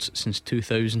onwards since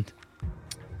 2000.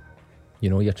 You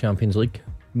know your Champions League?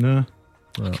 No.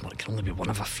 Oh, come on, it can only be one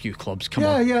of a few clubs. Come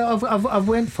Yeah, on. yeah, I've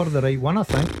went for the right one, I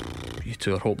think. You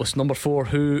two are hopeless. Number 4.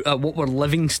 What were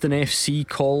Livingston FC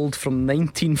called from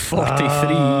 1943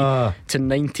 to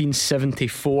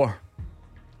 1974?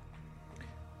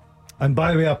 And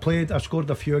by the way, I scored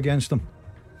a few against them.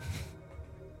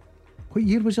 What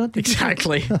year was that?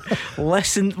 Exactly.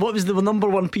 Listen, what was the number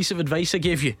one piece of advice I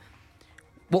gave you?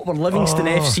 What were Livingston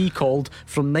FC called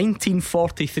from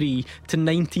 1943 to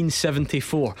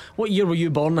 1974? What year were you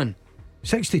born in?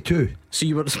 62. So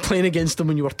you were playing against them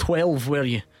when you were 12, were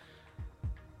you?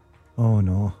 Oh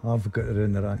no, I've got it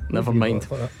in the right. Never mind.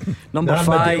 Number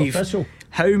 5.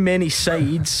 How many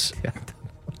sides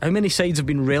have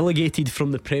been relegated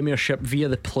from the Premiership via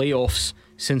the playoffs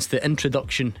since the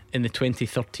introduction in the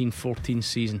 2013-14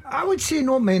 season? I would say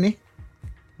not many.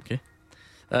 Okay.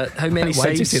 How many Why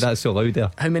did you sides? say that so loud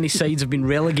there? How many sides have been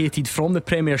relegated from the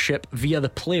Premiership via the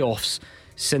playoffs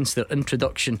since their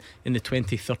introduction in the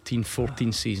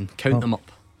 2013-14 season? Count them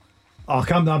up. Oh,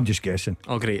 I'm just guessing.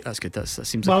 Oh, great, that's good. That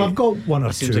seems Well, like I've got one or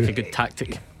that seems two. like a good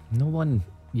tactic. No one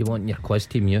you want in your quiz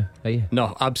team, you? Are you?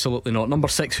 No, absolutely not. Number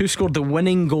 6. Who scored the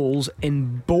winning goals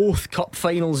in both cup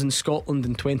finals in Scotland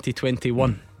in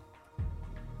 2021?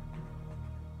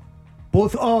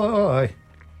 Both. Aye.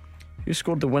 Who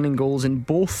scored the winning goals in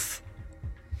both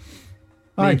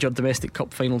Aye. major domestic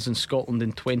cup finals in Scotland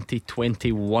in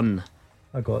 2021?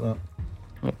 I got that.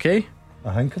 Okay.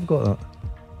 I think I've got that.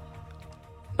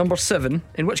 Number 7.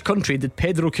 In which country did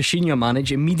Pedro Caixinha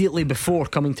manage immediately before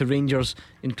coming to Rangers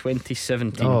in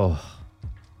 2017? Oh,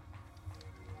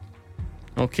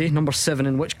 Okay, number 7.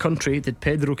 In which country did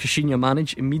Pedro Caixinha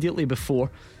manage immediately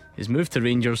before his move to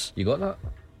Rangers you got that?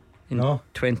 in No.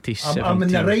 2017? I'm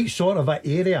in the right sort of a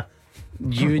area.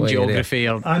 You and What geography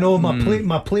are. I know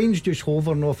my plane's just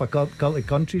hovering off a couple of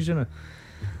countries in it.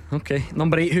 Okay,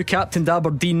 number 8. Who captained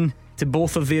Aberdeen to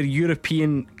both of their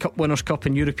European Cup Winners' Cup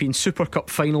and European Super Cup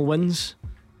final wins?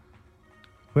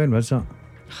 When was that?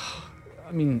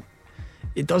 I mean,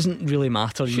 it doesn't really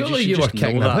matter. Surely you you were just know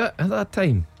kicking that. a bit at that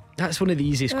time. That's one of the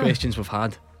easiest questions we've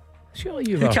had. Surely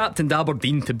you Who were. captained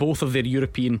Aberdeen to both of their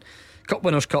European Cup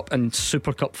Winners' Cup and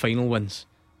Super Cup final wins?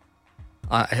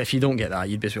 If you don't get that,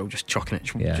 you'd be as well just chucking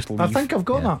it. Yeah. Just leave. I think I've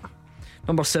got Yeah. that.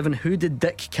 Number 7. Who did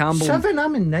Dick Campbell? 7.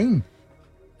 I'm in 9.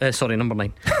 Sorry, number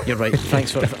 9. You're right.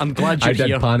 Thanks for. I'm glad you're I did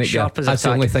here. panic. Sharp There. as a That's the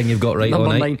tack. only thing you've got right Number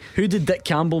all night. 9. Who did Dick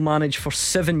Campbell manage for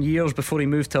 7 years before he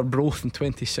moved to Arbroath in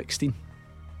 2016?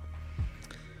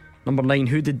 Number 9.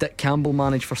 Who did Dick Campbell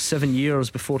manage for 7 years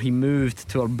before he moved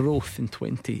to Arbroath in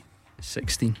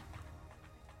 2016?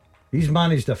 He's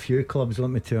managed a few clubs, let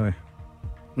me tell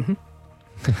you.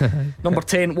 Number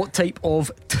 10. What type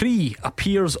of tree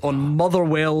appears on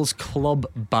Motherwell's club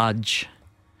badge?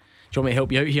 Do you want me to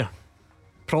help you out here?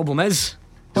 Problem is,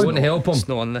 You want to help him? it's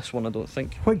not on this one, I don't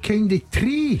think. What kind of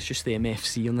tree? It's just the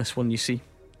MFC on this one, you see.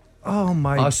 Oh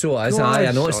my Oh, so it is. God. Aye,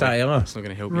 I noticed that earlier. It's not going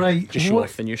to help you. Right, Just show what-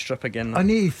 off the new strip again. I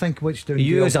need to think which down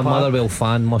You Dale as a Park. Motherwell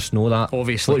fan must know that.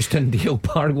 Obviously. What's Dundee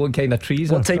Park? What kind of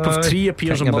trees What are? type of tree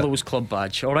appears on Thinking about- Motherwell's club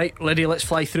badge? Alright, Lydia, let's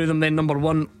fly through them then. Number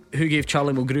 1, who gave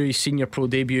Charlie Mulgrew his senior pro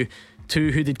debut?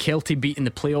 2, who did Kelty beat in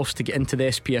the playoffs to get into the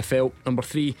SPFL? Number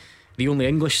 3, the only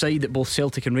English side that both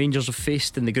Celtic and Rangers have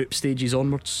faced in the group stages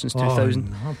onwards since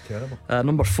 2000. Oh, no, terrible.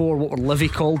 Number 4, what were Livy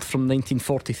called from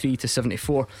 1943 to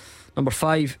 74? Number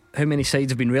 5, how many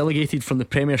sides have been relegated from the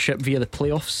Premiership via the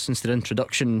playoffs since their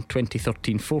introduction in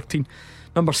 2013-14?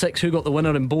 Number 6, who got the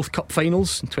winner in both cup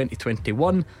finals in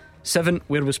 2021? 7,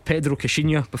 where was Pedro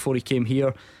Caixinha before he came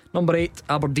here? Number 8,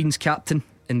 Aberdeen's captain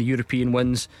in the European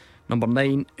wins. Number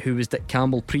 9, who was Dick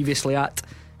Campbell previously at?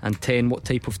 And 10, what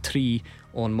type of tree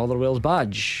on Motherwell's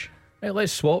badge? Right,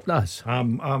 let's swap this.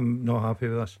 I'm not happy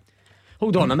with this.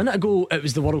 Hold on, a minute ago it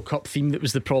was the World Cup theme that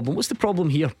was the problem. What's the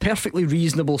problem here? Perfectly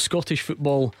reasonable Scottish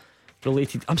football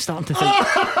related. I'm starting to think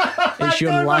it's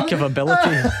your lack of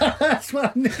ability. That's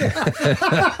what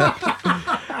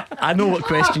I know what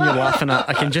question you're laughing at.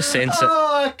 I can just sense it.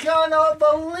 Oh, I cannot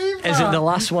believe that. Is it the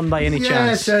last one by any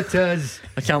Yes, chance? it is.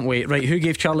 I can't wait. Right, who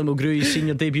gave Charlie Mulgrew his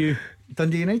senior debut?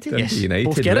 Dundee United. Yes. United,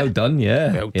 Both get well it? done,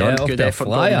 yeah. Well Yeah, done, off good to a effort,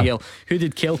 flyer. Don Miguel. Who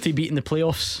did Kelty beat in the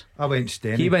playoffs? I went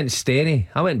Steny. He went Steny.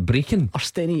 I went Brecon. Are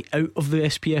Steny out of the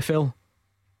SPFL?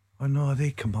 Oh no,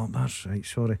 they come up. That's right.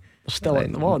 Sorry. They're still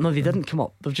Right. well, no, they didn't come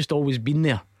up. They've just always been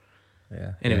there.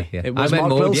 Yeah. Anyway, yeah. it was I went Mark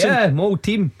Mold, Wilson. Yeah, Mold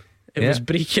team. It was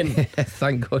Brecon.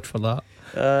 Thank God for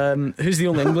that. Who's the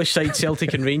only English side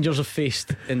Celtic and Rangers have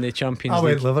faced in the Champions I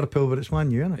League? went Liverpool, but it's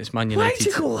Man U, innit? It's Man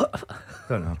United.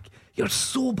 Don't know. You're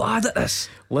so bad at this.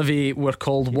 Livy were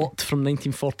called what from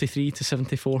 1943 to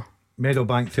 74?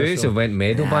 Meadowbank Who's Thistle. went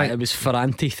Meadowbank? It was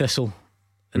Ferranti Thistle.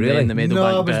 And Really? then the No,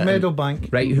 Meadowbank it was bit.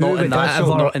 Meadowbank. Right, who Not would in that, ever,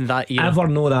 not in that era. ever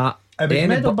know that? It was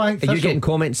Meadowbank Are you Thistle. getting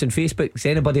comments on Facebook? Does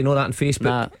anybody know that on Facebook?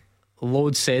 Nah,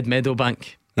 loads said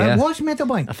Meadowbank. Yeah. It was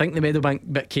Meadowbank. I think the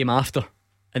Meadowbank bit came after,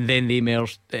 and then they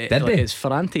merged. Did like they? It's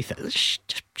Ferranti.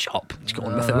 Just shut up. Just go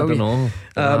on with it. I will don't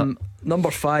you? know.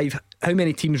 Number 5. How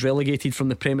many teams relegated from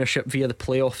the Premiership via the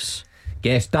playoffs?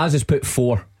 Guess Daz has put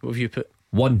 4. What have you put?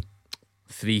 1.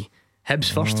 3.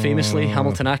 Hibs first, famously.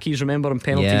 Hamilton Accies, remember, in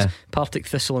penalties. Yeah. Partick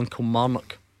Thistle and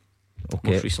Kilmarnock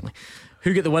Okay. most recently.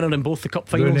 Who got the winner in both the cup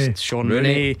finals? Rooney. Sean Rooney.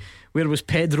 Rooney. Where was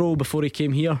Pedro before he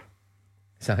came here?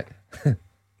 Is that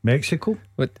Mexico.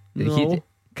 what? No.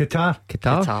 Qatar.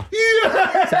 Qatar? Qatar.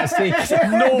 That's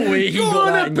No way he got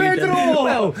that and you didn't.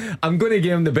 Well, I'm going to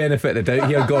give him the benefit of the doubt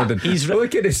here, Gordon.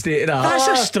 Look at the state of that.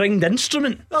 That's a stringed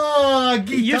instrument. Oh,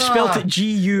 guitar. You've spelt it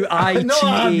Guitar.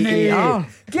 No,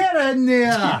 get in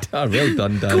there. Oh, well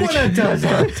done, Dan. Go on, it does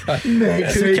it.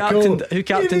 Mexico. Who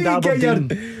captained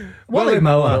Aberdeen? Willie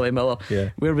Miller. Willie Miller. Yeah.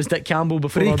 Where was Dick Campbell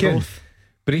before our Brecon. both?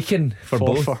 Brecon for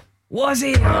Forfar. both. Was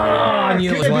he? Oh, I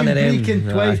knew it was one of them.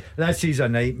 Twice. Aye. This is a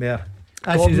nightmare.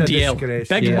 This Gordon is a Dalziel, disgrace.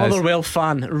 big Yes. Motherwell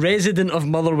fan, resident of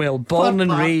Motherwell, born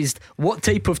and raised. What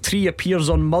type of tree appears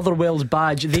on Motherwell's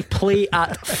badge? They play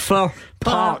at Fir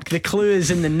Park. The clue is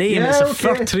in the name. Yeah, It's a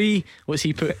okay. fir tree. What's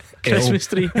he put? Christmas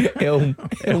tree. Elm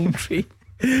Tree.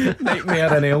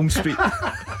 Nightmare in Elm Street.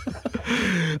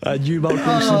 You, Mark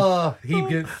Wilson. Oh, he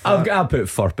got I'll put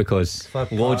fur because Fir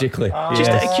Park. logically. Just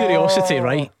yes. out of curiosity,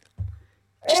 right?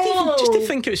 Just to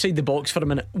think outside the box for a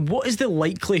minute, what is the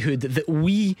likelihood that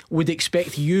we would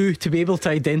expect you to be able to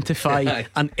identify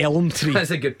an elm tree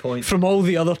That's a good point. from all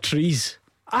the other trees?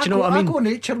 Do you know what I mean? I go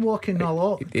nature walking a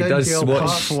lot. He down does Dale watch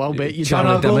Park. Well, I'll bet you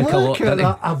Charlie do. And I go, Dimmock a lot, look at doesn't he?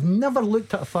 that. I've never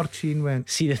looked at a fir tree and went,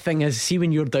 See, the thing is, see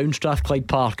when you're down Strathclyde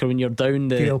Park or when you're down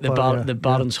Dale Park, yeah. the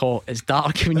Barons Hall, it's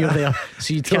dark when you're there,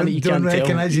 so you Don't can't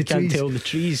recognise the tell trees. the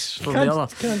trees from the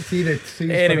other. can't see the trees.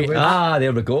 Anyway, for a while.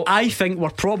 There we go. I think we're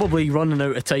probably running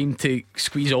out of time to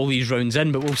squeeze all these rounds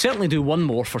in, but we'll certainly do one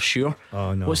more for sure.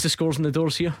 Oh, no. What's the scores in the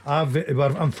doors here?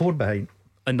 I'm 4 behind.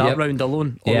 In that Yep. round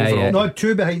alone? Or Yeah, overall? yeah. No,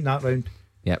 2 behind that round.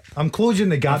 Yep. I'm closing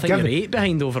the I gap. think Give you're me- 8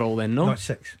 behind overall then, no? Not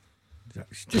 6.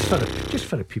 Just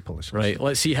for the people. It's Right,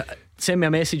 let's see. Send me a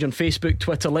message on Facebook,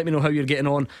 Twitter, let me know how you're getting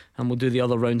on, and we'll do the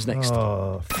other rounds next.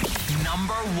 Oh,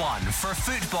 Number 1 for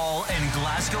football in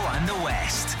Glasgow and the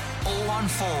West.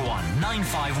 0141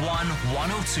 951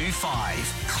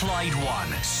 1025. Clyde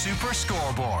One Super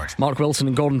Scoreboard. Mark Wilson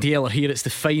and Gordon Dalziel are here. It's the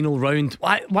final round.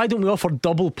 Why don't we offer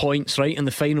double points right in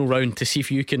the final round to see if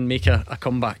you can make a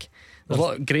comeback? There's a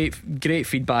lot of great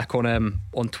feedback on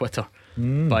Twitter.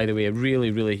 By the way,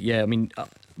 really, yeah. I mean,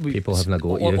 People having a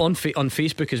go at you. on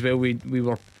Facebook as well. We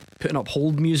were putting up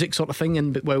hold music sort of thing,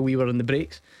 and while we were in the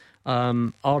breaks.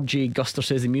 RJ Guster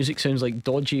says the music sounds like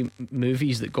dodgy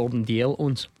movies that Gordon Dalziel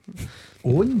owns.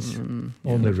 owns on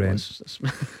the rent.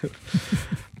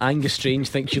 Angus Strange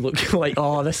thinks you look like,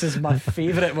 oh, this is my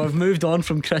favourite. We've moved on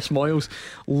from Chris Moyles.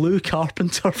 Lou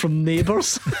Carpenter from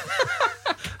Neighbours.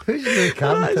 Who's the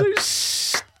character? That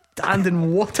is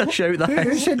outstanding. What a shout that Who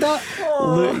is. said that?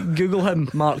 Lou, Google him,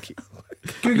 Mark.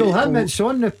 Google him. It's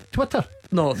on the Twitter.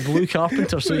 No, Lou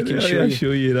Carpenter, so he can show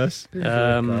you. you this.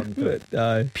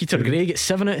 Peter Gray gets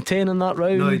 7 out of 10 in that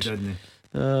round.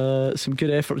 didn't. Some good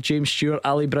effort. James Stewart,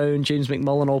 Ali Brown, James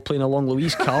McMullen all playing along.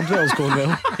 Louise Cardwell's going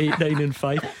well. 8, 9 and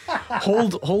 5.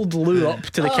 Hold Lou up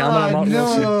to the camera, Mark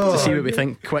Wilson, to see what we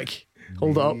think. Quick,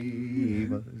 hold it up.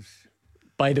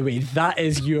 By the way, that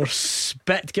is your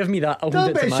spit. Give me that. I'll hold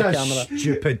it to my camera.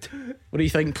 Stupid. What do you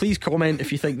think? Please comment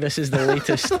if you think this is the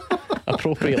latest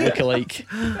appropriate lookalike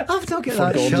I've not got for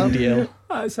that Gordon shirt. Dalziel.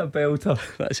 That's a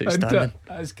belter. That's outstanding.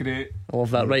 That's great. I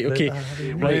love that. Right, okay.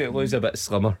 Right, it was a bit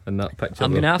slimmer in that picture.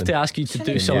 I'm going to though, have to ask you to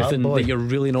do Yeah, something boy. that you're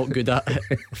really not good at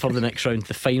for the next round,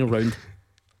 the final round.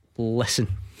 Listen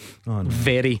Oh, no.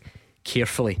 very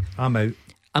carefully. I'm out.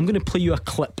 I'm going to play you a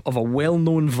clip of a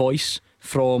well-known voice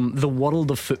from the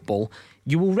world of football.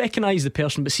 You will recognise the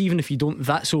person, but see, even if you don't,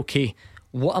 that's okay.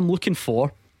 What I'm looking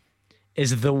for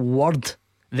is the word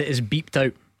that is beeped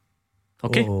out.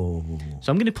 Okay?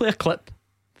 So I'm going to play a clip,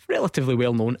 relatively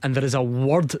well known, and there is a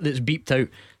word that's beeped out.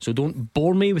 So don't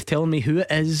bore me with telling me who it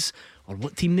is or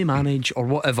what team they manage or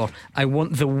whatever. I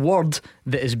want the word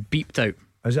that is beeped out.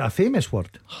 Is it a famous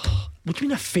word? What do you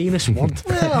mean a famous word?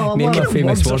 Well, Name a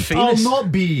famous words are word. famous? I'll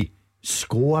not be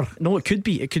score. No, it could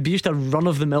be. It could be just a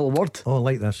run-of-the-mill word. Oh,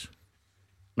 like this.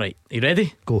 Right, are you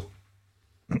ready? Go.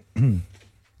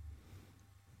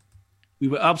 We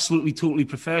were absolutely, totally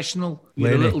professional. We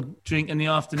had a little drink in the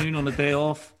afternoon on a day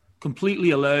off,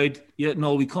 completely allowed. Yet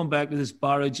no, we come back to this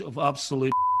barrage of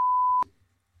absolute.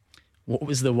 What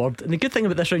was the word? And the good thing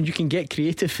about this round, you can get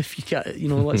creative if you can't.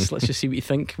 Let's just see what you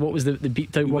think. What was the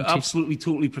beeped out We word? were absolutely,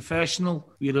 totally professional.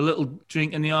 We had a little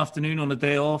drink in the afternoon on a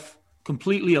day off,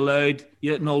 completely allowed.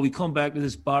 Yet no, we come back to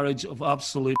this barrage of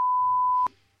absolute.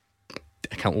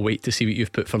 I can't wait to see what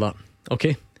you've put for that.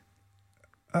 Okay.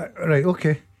 Right,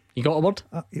 okay. You got a word?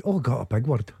 Got a big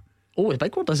word. Oh, a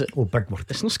big word, is it? Oh, big word.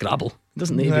 It's no Scrabble. It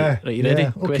doesn't need to Nah, be. Right, you ready?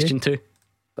 yeah, okay. Question 2.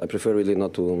 I prefer really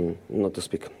not to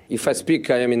speak. If I speak,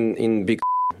 I am in big.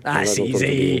 That's and I don't want to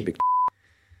be in easy. big.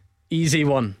 Easy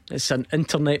one. It's an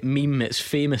internet meme. It's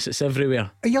famous. It's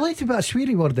everywhere. Are you allowed to put a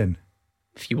sweary word in?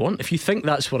 If you want. If you think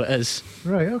that's what it is.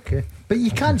 Right, okay. But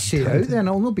you can't say it out then.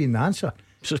 It'll not be in the answer.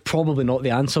 So it's probably not the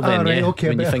answer then, right, yeah, okay,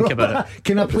 when you think about it.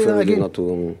 Can I play prefer that really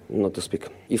again? not to speak.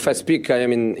 If I speak, I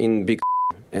am in big.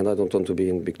 And I don't want to be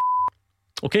in big.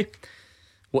 Okay.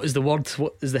 What is the word?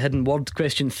 What is the hidden word?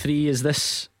 Question 3 is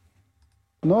this.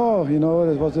 No,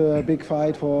 it was a big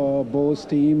fight for both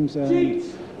teams, and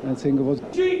I think it was.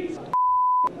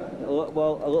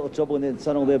 Well, a little trouble in the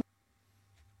tunnel there.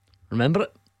 Remember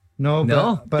it? No. You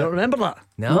don't remember that?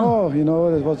 No,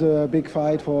 it was a big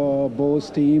fight for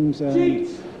both teams, and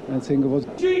I think it was.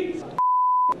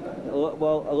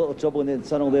 Well, a little trouble in the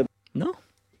tunnel there. No.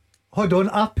 Hold on,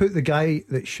 I put the guy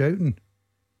that's shouting.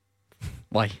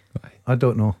 Why? I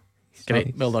don't know.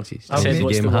 Great, well done. I've Said, made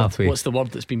what's game the word? halfway. What's the word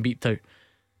that's been beeped out?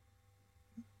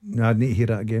 No, I need to hear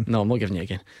that again. No, I'm not giving you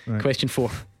again. Right. Question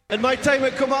 4. In my time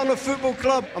at Kilmarnock Football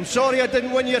Club, I'm sorry I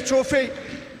didn't win your trophy,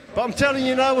 but I'm telling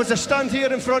you now, as I stand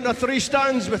here in front of 3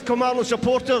 stands with Kilmarnock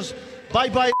supporters,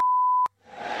 bye-bye.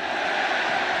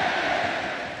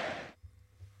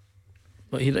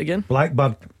 What, hear it again?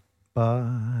 Blackbird.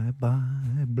 Bye,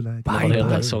 blackbird. I've never heard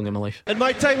that song in my life. In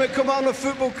my time at Kilmarnock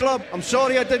Football Club, I'm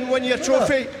sorry I didn't win your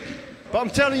trophy, but I'm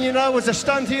telling you now, as I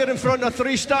stand here in front of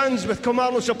 3 stands with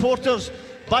Kilmarnock supporters,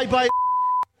 bye-bye.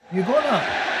 You got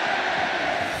that?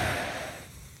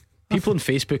 People on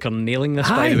Facebook are nailing this,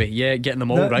 by the way. Yeah, getting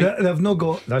them all right. They've not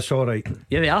got. That's all right.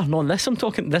 Yeah, they are. No, on this I'm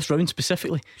talking, this round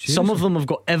specifically. Seriously? Some of them have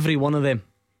got every one of them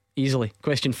easily.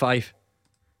 Question 5.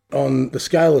 On the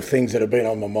scale of things that have been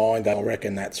on my mind, I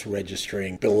reckon that's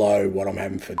registering below what I'm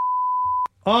having for.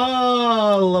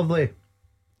 Oh, lovely.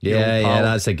 Yeah,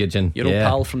 that's a good one. Your old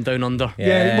pal from down under.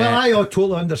 Yeah, well, I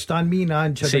totally understand. Me and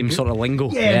Ange had Same a good- sort of lingo.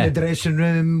 Yeah, in the dressing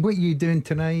room. What are you doing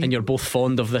tonight? And you're both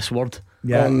fond of this word.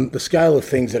 Yeah. On the scale of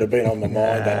things that have been on my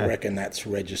mind, I reckon that's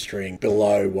registering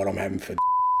below what I'm having for.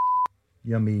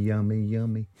 Yummy, yummy,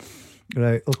 yummy.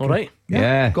 Right. Okay. All right.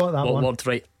 Yeah. Got that What one. word?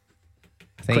 Right.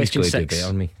 I think Question he's going 6. to do better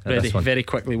on me. at Ready? this one. Very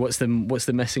quickly. What's the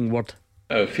missing word?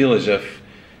 I feel as if,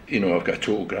 I've got a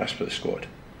total grasp of the squad.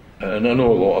 And I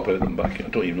know a lot about them back. I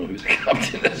don't even know who the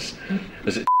captain is.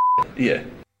 Is it? Yeah.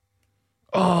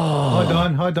 Oh.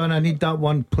 Hold on. I need that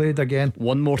one played again.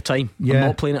 One more time. Yeah. I'm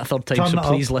not playing it a third time, Turn so it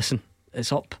please up. listen.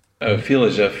 It's up. I feel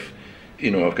as if,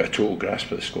 I've got a total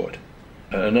grasp of the squad.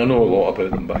 And I know a lot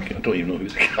about them back. I don't even know who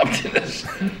the captain is.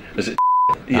 Is it?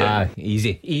 Yeah.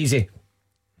 Easy.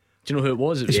 Do you know who it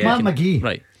was? It was It's Matt McGee.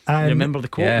 Right. And- You remember the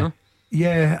quote? Yeah. No?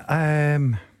 Yeah.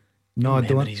 No, I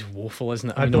don't. Memory's woeful, isn't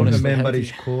it? I mean, don't honestly, remember how do his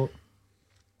you- quote.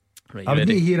 Right, I you would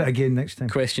need ready? to hear it again next time.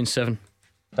 Question 7.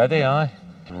 Ready, aye.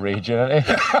 Raging, ain't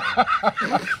he?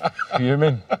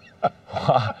 Fuming.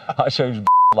 That sounds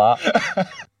that.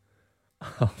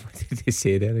 What did he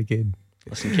say there again?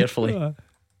 Listen carefully.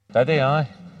 Ready, aye.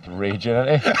 Raging,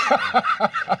 ain't he?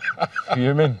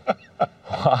 Fuming.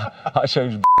 That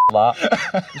sounds that.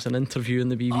 It was an interview in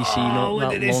the BBC not what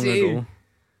that did he long say? ago.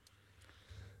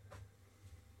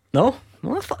 No?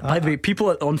 Well, by the way, people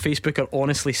on Facebook are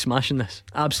honestly smashing this.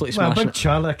 Absolutely Well, smashing Big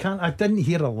Charlie, I didn't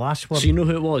hear the last word. So you know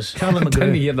who it was? Charlie I didn't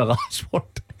McGraw. hear the last word.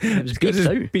 It was Because beeped it's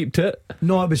out. beeped it.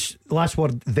 No, it was last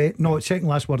word. Then no, second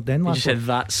last word. Then You last just word. said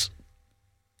that's.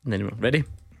 And then ready?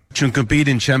 To compete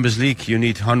in Champions League, you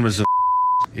need hundreds of.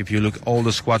 If you look all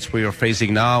the squads we are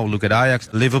facing now, look at Ajax,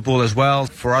 Liverpool as well.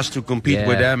 For us to compete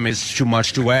with them is too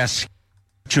much to ask.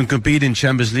 To compete in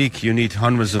Champions League, you need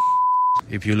hundreds of.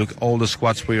 If you look all the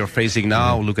squads we are facing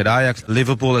now, look at Ajax,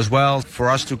 Liverpool as well. For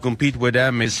us to compete with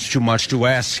them is too much to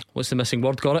ask. What's the missing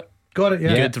word? Got it? Got it,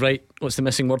 yeah. Good, right. What's the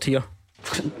missing word here?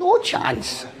 No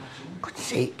chance. God's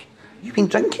sake. You've been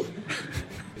drinking.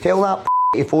 Tell that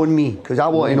to phone me, because I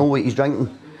want to know what he's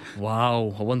drinking.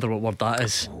 Wow, I wonder what word that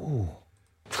is.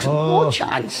 No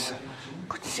chance.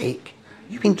 God's sake.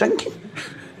 You've been drinking.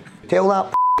 Tell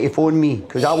that to phone me,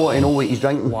 because I want to know what he's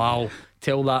drinking. Wow.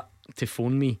 Tell that to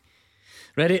phone me.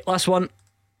 Ready? Last one.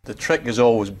 The trick is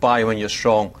always buy when you're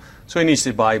strong. So he needs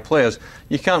to buy players.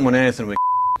 You can't win anything with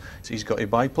so he's got to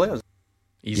buy players.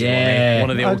 Easy one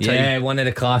of the old time. Yeah, one of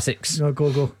the classics. No,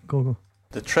 go.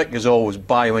 The trick is always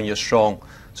buy when you're strong.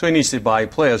 So he needs to buy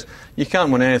players. You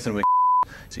can't win anything with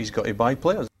so he's got to buy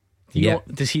players.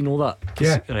 Does he know that?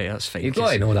 Yeah. Right, that's fine. You've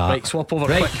got to know that. Right, swap over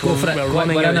Right, quick. go for it. We're Quick,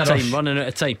 running we're out in of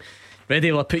a time. rush.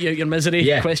 Ready? Will I put you out your misery?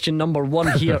 Yeah. Question number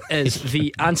 1 here is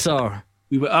the answer.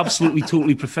 We were absolutely,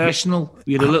 totally professional.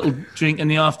 We had a little drink in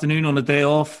the afternoon on a day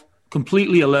off.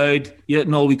 Completely allowed. Yet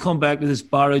no, we come back to this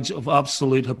barrage of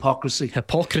absolute hypocrisy.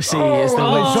 Hypocrisy is the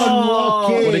word.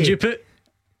 unlucky. What did you put?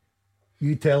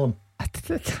 You tell him. What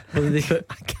did they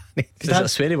put? Is that a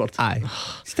sweary word? Aye.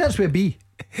 Starts with B.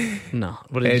 No.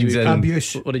 What did Ends you in- put?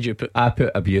 Abuse. What did you put? I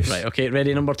put abuse. Right, okay,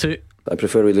 ready, number 2. I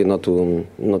prefer really not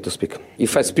to speak.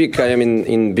 If I speak, I am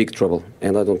in big trouble,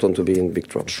 and I don't want to be in big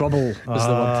trouble. Trouble is the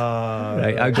word.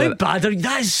 Right, I How got bad are you?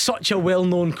 That is such a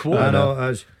well-known quote. I know it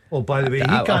is. Oh, by the way, he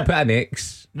I'll can't. put an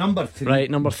X. Number 3. Right,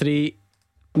 number 3.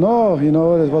 No,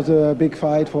 it was a big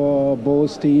fight for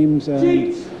both teams,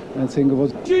 and I think it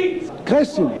was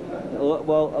Christian. A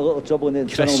little trouble in the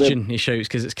tunnel there. Christian, he shouts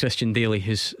because it's Christian Daly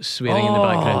who's swearing in the Oh,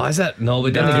 background. is it? No, we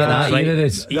didn't get that Right, either.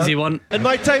 Is easy one. In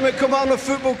my time at Kilmarnock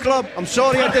Football Club, I'm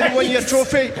sorry I didn't win your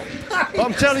trophy, but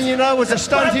I'm telling you now, as I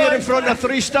stand here in front of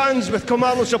 3 stands with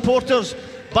Kilmarnock supporters,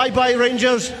 bye-bye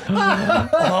Rangers.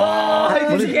 How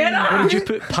did you get that? What did you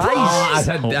put? Pies?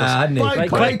 I hadn't.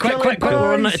 Right, quick, we're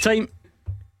running out of time.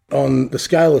 On the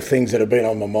scale of things that have been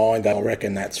on my mind, I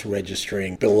reckon that's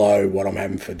registering below what I'm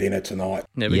having for dinner tonight.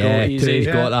 There we Yeah, go, easy.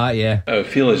 two's got that. Yeah. I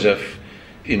feel as if,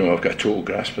 I've got a total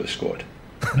grasp of the squad.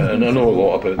 And I know a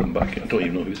lot about them back. I don't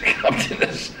even know who the captain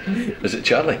is. Is it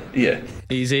Charlie? Yeah.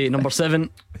 Easy, number 7.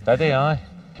 Did aye.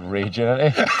 Raging,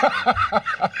 isn't he?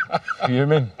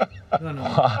 Fuming.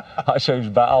 That sounds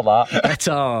better, that.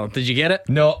 Better. Did you get it?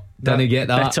 No, didn't get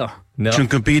that. Better. No. To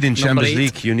compete in Number Champions 8.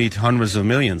 League, you need hundreds of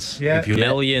millions. Yeah. If you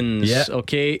Millions. Yeah.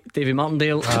 Okay, Davy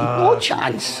Martindale. No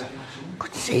chance.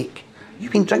 God's sake.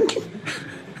 You've been drinking.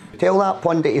 Tell that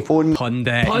pundit to phone me.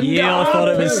 Pundit. Yeah, I thought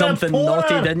it was something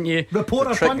Reporter. naughty, didn't you? Reporter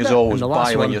The trick pundit. is always And the last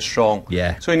buy when one. you're strong.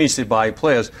 Yeah. So he needs to buy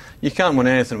players. You can't win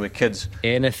anything with kids.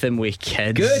 Anything with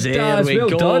kids. Good, there Daz, we well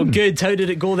go. done. Good. How did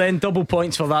it go then? Double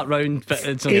points for that round, but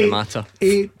it's not going to matter.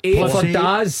 8 8 plus for 8.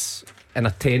 Daz and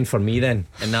a 10 for me then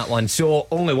in that one. So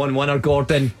only one winner,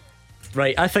 Gordon.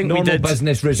 Right, I think Normal we did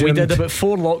business We resumed. did about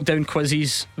 4 lockdown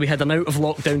quizzes. We had an out of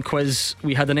lockdown quiz.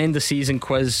 We had an end of season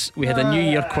quiz. We had a New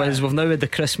Year quiz. We've now had the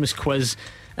Christmas quiz,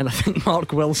 and I think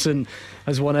Mark Wilson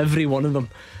has won every one of them.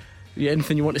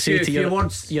 Anything you want to say to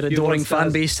your adoring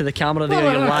fan base, to the camera there?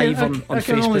 Well, You're I live can- on I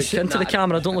can only Facebook. say- Into the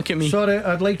camera. Don't look at me. Sorry,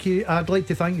 I'd like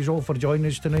to thank you all for joining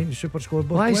us tonight in the Super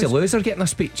Scoreboard. Why is the quiz. loser getting a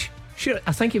speech? Sure,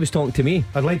 I think he was talking to me.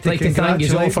 I'd like to thank you all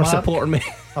congratulate for Mark. supporting me.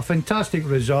 A fantastic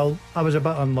result. I was a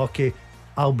bit unlucky.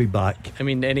 I'll be back. I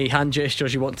mean, any hand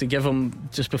gestures you want to give him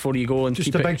just before you go, and Just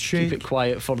keep a big shake. Keep it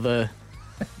quiet for the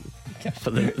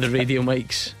radio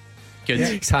mics. Good.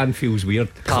 His hand feels weird,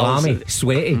 Pals, clammy,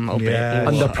 sweaty, I'll bet. Yeah.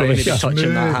 under I'm gonna be pressure.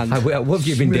 touching that hand. What have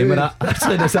you been doing with that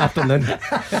actually this afternoon?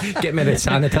 Get me the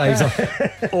sanitizer.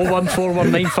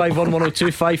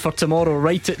 01419511025 for tomorrow.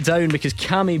 Write it down because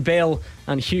Cammy Bell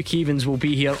and Hugh Keevins will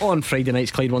be here on Friday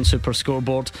night's Clyde One Super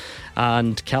Scoreboard,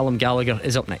 and Callum Gallagher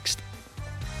is up next.